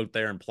he's out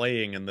there and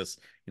playing in this,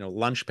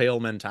 lunch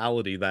pail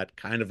mentality that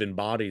kind of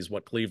embodies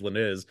what Cleveland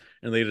is.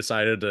 And they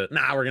decided to,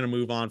 we're going to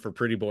move on for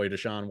pretty boy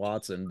Deshaun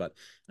Watson. But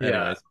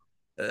Yeah,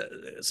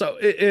 anyways, so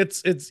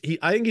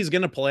I think he's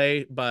going to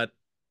play, but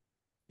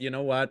you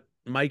know what?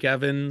 Mike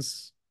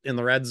Evans in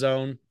the red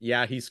zone.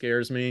 Yeah, he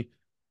scares me.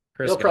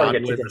 Chris he'll probably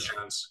get two Godwin.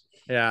 touchdowns.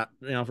 Yeah,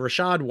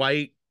 Rashad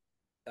White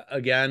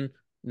again,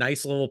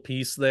 nice little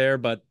piece there,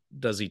 but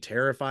does he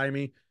terrify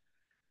me?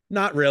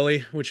 Not really,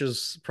 which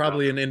is No.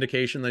 probably an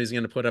indication that he's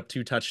going to put up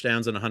 2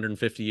 touchdowns and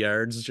 150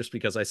 yards just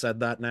because I said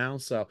that now.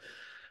 So,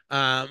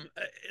 um,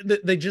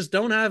 they just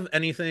don't have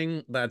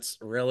anything that's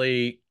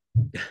really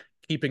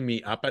keeping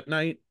me up at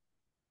night.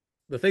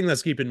 The thing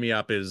that's keeping me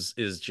up is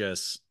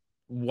just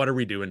what are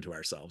we doing to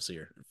ourselves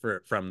here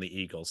from the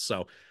Eagles?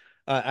 So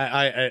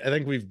I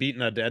think we've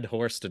beaten a dead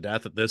horse to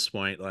death at this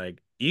point.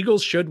 Like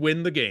Eagles should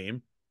win the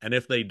game, and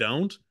if they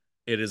don't,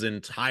 it is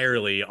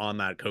entirely on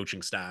that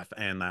coaching staff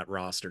and that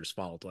roster's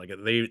fault. Like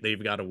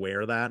they've got to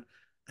wear that.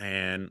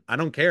 And I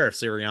don't care if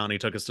Sirianni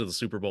took us to the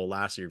Super Bowl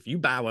last year. If you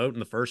bow out in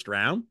the first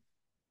round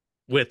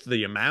with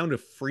the amount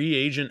of free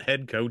agent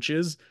head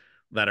coaches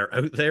that are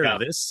out there Yeah,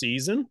 this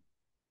season,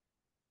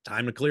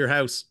 time to clear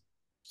house.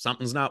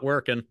 Something's not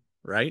working,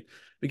 right?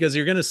 Because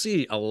you're going to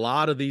see a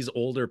lot of these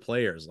older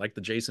players, like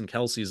the Jason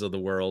Kelseys of the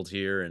world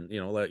here, and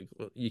like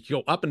you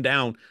go up and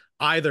down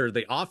either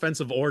the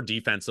offensive or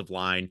defensive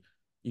line.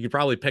 You could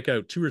probably pick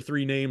out 2 or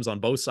 3 names on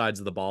both sides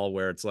of the ball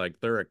where it's like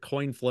they're a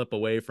coin flip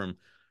away from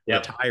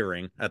yep,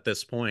 retiring at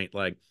this point.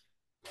 Like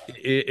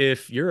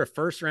if you're a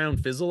first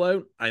round fizzle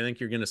out, I think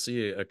you're going to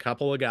see a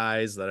couple of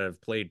guys that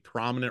have played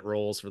prominent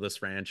roles for this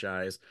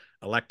franchise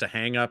elect to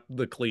hang up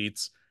the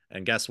cleats.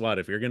 And guess what?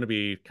 If you're going to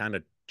be kind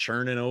of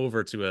churning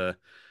over to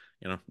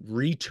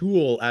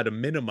retool at a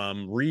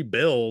minimum,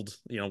 rebuild,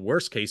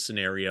 worst case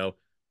scenario,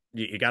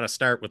 you got to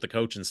start with the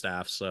coaching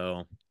staff.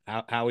 So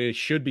how he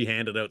should be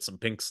handed out some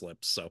pink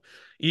slips. So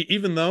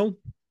even though,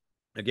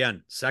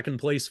 again, second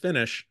place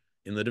finish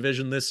in the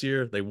division this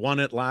year, they won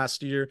it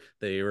last year.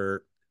 They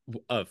were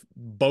a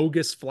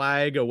bogus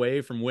flag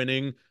away from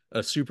winning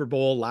a Super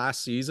Bowl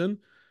last season.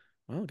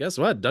 Well, guess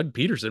what? Doug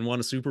Peterson won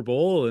a Super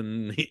Bowl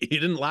and he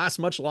didn't last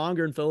much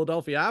longer in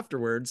Philadelphia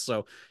afterwards.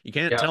 So you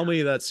can't yeah, tell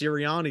me that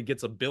Sirianni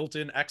gets a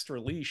built-in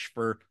extra leash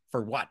for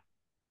what,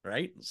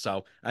 right?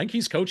 So I think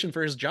he's coaching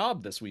for his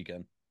job this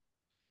weekend.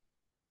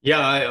 yeah.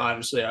 I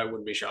honestly, I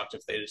wouldn't be shocked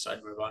if they decide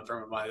to move on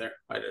from him either.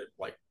 I did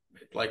like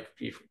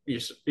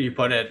you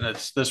put it.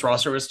 This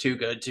roster was too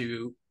good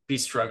to be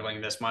struggling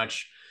this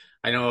much.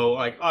 I know,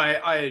 like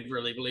I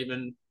really believe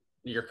in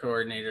your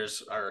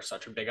coordinators are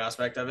such a big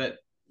aspect of it,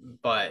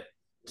 but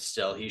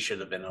still, he should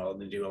have been able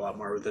to do a lot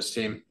more with this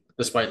team,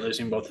 despite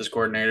losing both his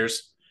coordinators.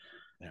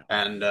 Yeah.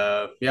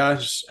 And yeah,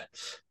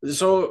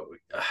 so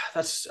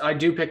that's I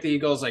do pick the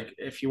Eagles. Like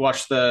if you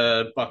watch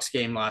the Bucks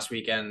game last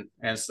weekend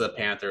against the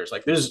Panthers,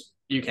 like there's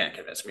you can't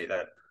convince me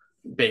that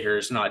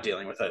Baker's not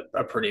dealing with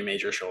a pretty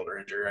major shoulder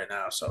injury right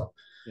now. So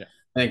Yeah.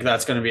 I think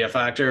that's going to be a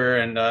factor,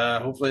 and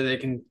hopefully they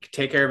can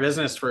take care of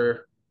business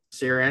for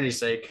Sirianni's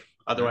sake.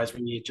 Yeah. Otherwise,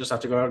 we just have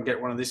to go out and get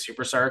one of these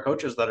superstar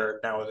coaches that are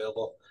now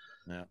available.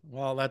 Yeah.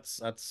 Well, that's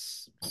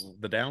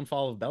the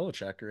downfall of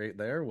Belichick right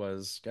there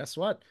was guess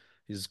what?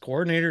 His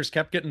coordinators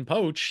kept getting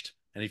poached.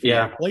 And if you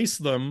Yeah, replace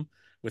them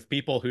with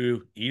people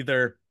who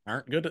either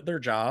aren't good at their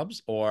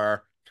jobs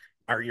or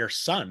are your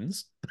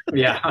sons,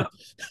 yeah,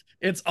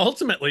 it's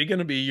ultimately going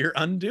to be your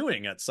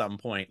undoing at some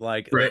point.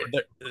 Like right.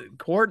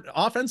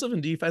 offensive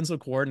and defensive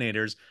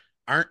coordinators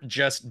aren't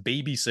just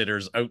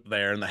babysitters out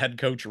there, and the head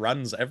coach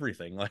runs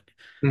everything. Like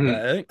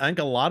Mm-hmm. I think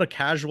a lot of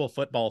casual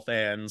football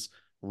fans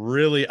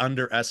really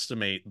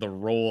underestimate the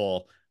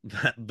role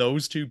that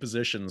those two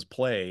positions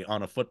play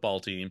on a football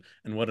team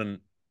and what a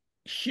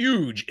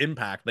huge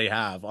impact they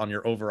have on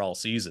your overall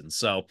season.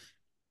 So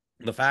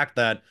the fact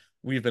that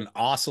we've been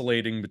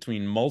oscillating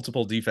between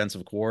multiple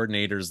defensive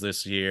coordinators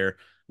this year,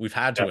 we've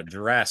had to Yep.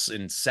 address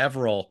in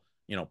several,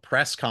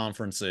 press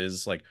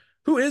conferences, like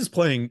who is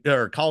playing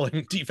or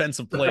calling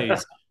defensive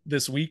plays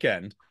this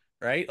weekend,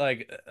 right?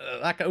 Like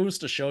that goes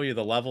to show you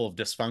the level of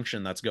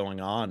dysfunction that's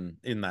going on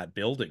in that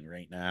building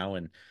right now.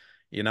 And,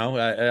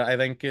 I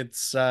think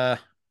it's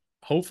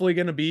hopefully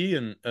going to be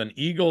an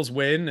Eagles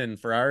win. And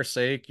for our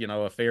sake,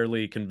 a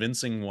fairly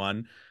convincing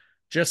one,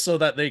 just so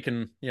that they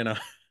can,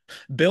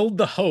 build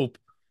the hope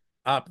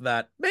up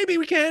that maybe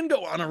we can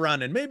go on a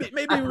run and maybe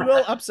we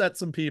will upset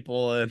some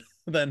people and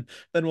then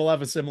we'll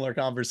have a similar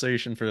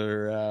conversation for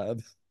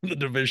the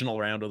divisional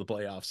round of the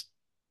playoffs.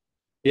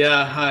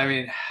 Yeah, I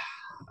mean,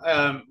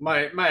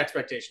 my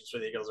expectations for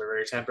the Eagles are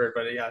very tempered,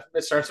 but yeah,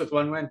 it starts with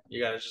one win.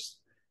 You got to just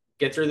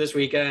get through this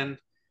weekend.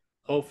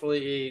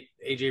 Hopefully,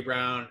 AJ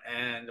Brown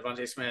and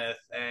Devontae Smith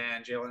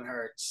and Jalen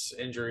Hurts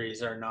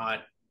injuries are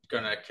not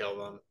gonna kill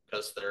them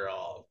because they're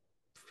all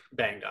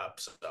banged up.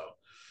 So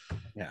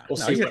Yeah, we'll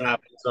no, see what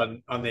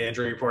happens on the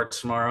injury report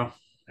tomorrow.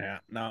 Yeah.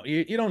 No,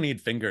 you don't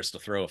need fingers to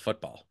throw a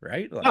football,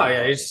 right? Oh Like,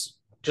 yeah, he's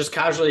just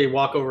casually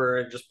walk over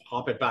and just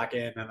pop it back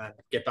in and then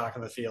get back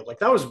in the field. Like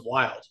that was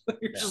wild.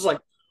 You're yeah. just like,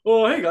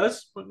 oh hey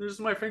guys, this is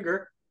my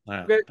finger.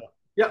 Yeah. Okay,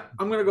 yeah,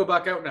 I'm gonna go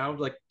back out now.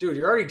 Like, dude,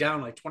 you're already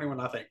down like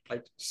 21-0.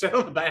 Like, sit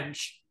on the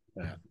bench.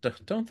 Yeah.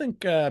 Don't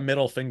think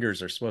middle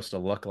fingers are supposed to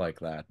look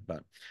like that,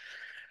 but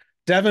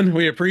Devin,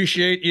 we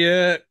appreciate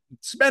you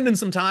spending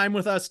some time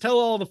with us. Tell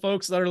all the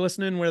folks that are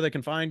listening where they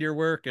can find your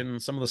work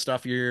and some of the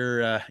stuff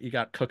you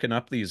got cooking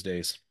up these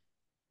days.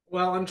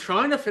 Well, I'm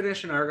trying to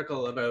finish an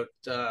article about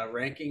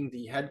ranking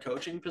the head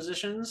coaching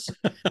positions,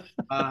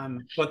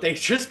 but they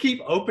just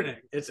keep opening.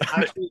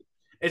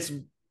 It's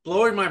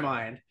blowing my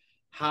mind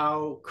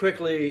how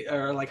quickly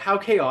or like how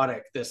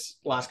chaotic this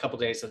last couple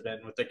days have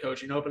been with the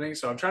coaching opening.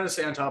 So I'm trying to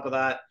stay on top of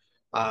that.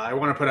 I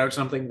want to put out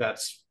something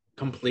that's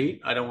complete.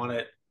 I don't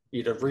want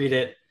you to read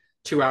it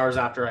 2 hours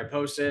after I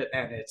post it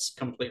and it's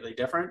completely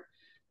different.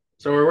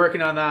 So we're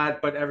working on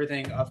that, but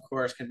everything, of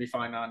course, can be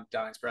found on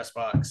Dynes Press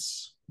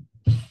Box.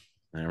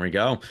 There we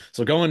go.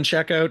 So go and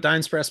check out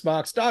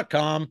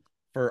dynespressbox.com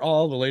for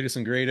all the latest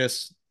and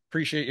greatest.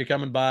 Appreciate you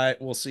coming by.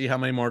 We'll see how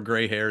many more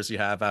gray hairs you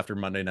have after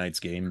Monday night's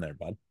game there,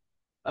 bud.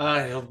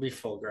 It'll be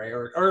full gray,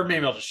 or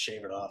maybe I'll just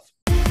shave it off.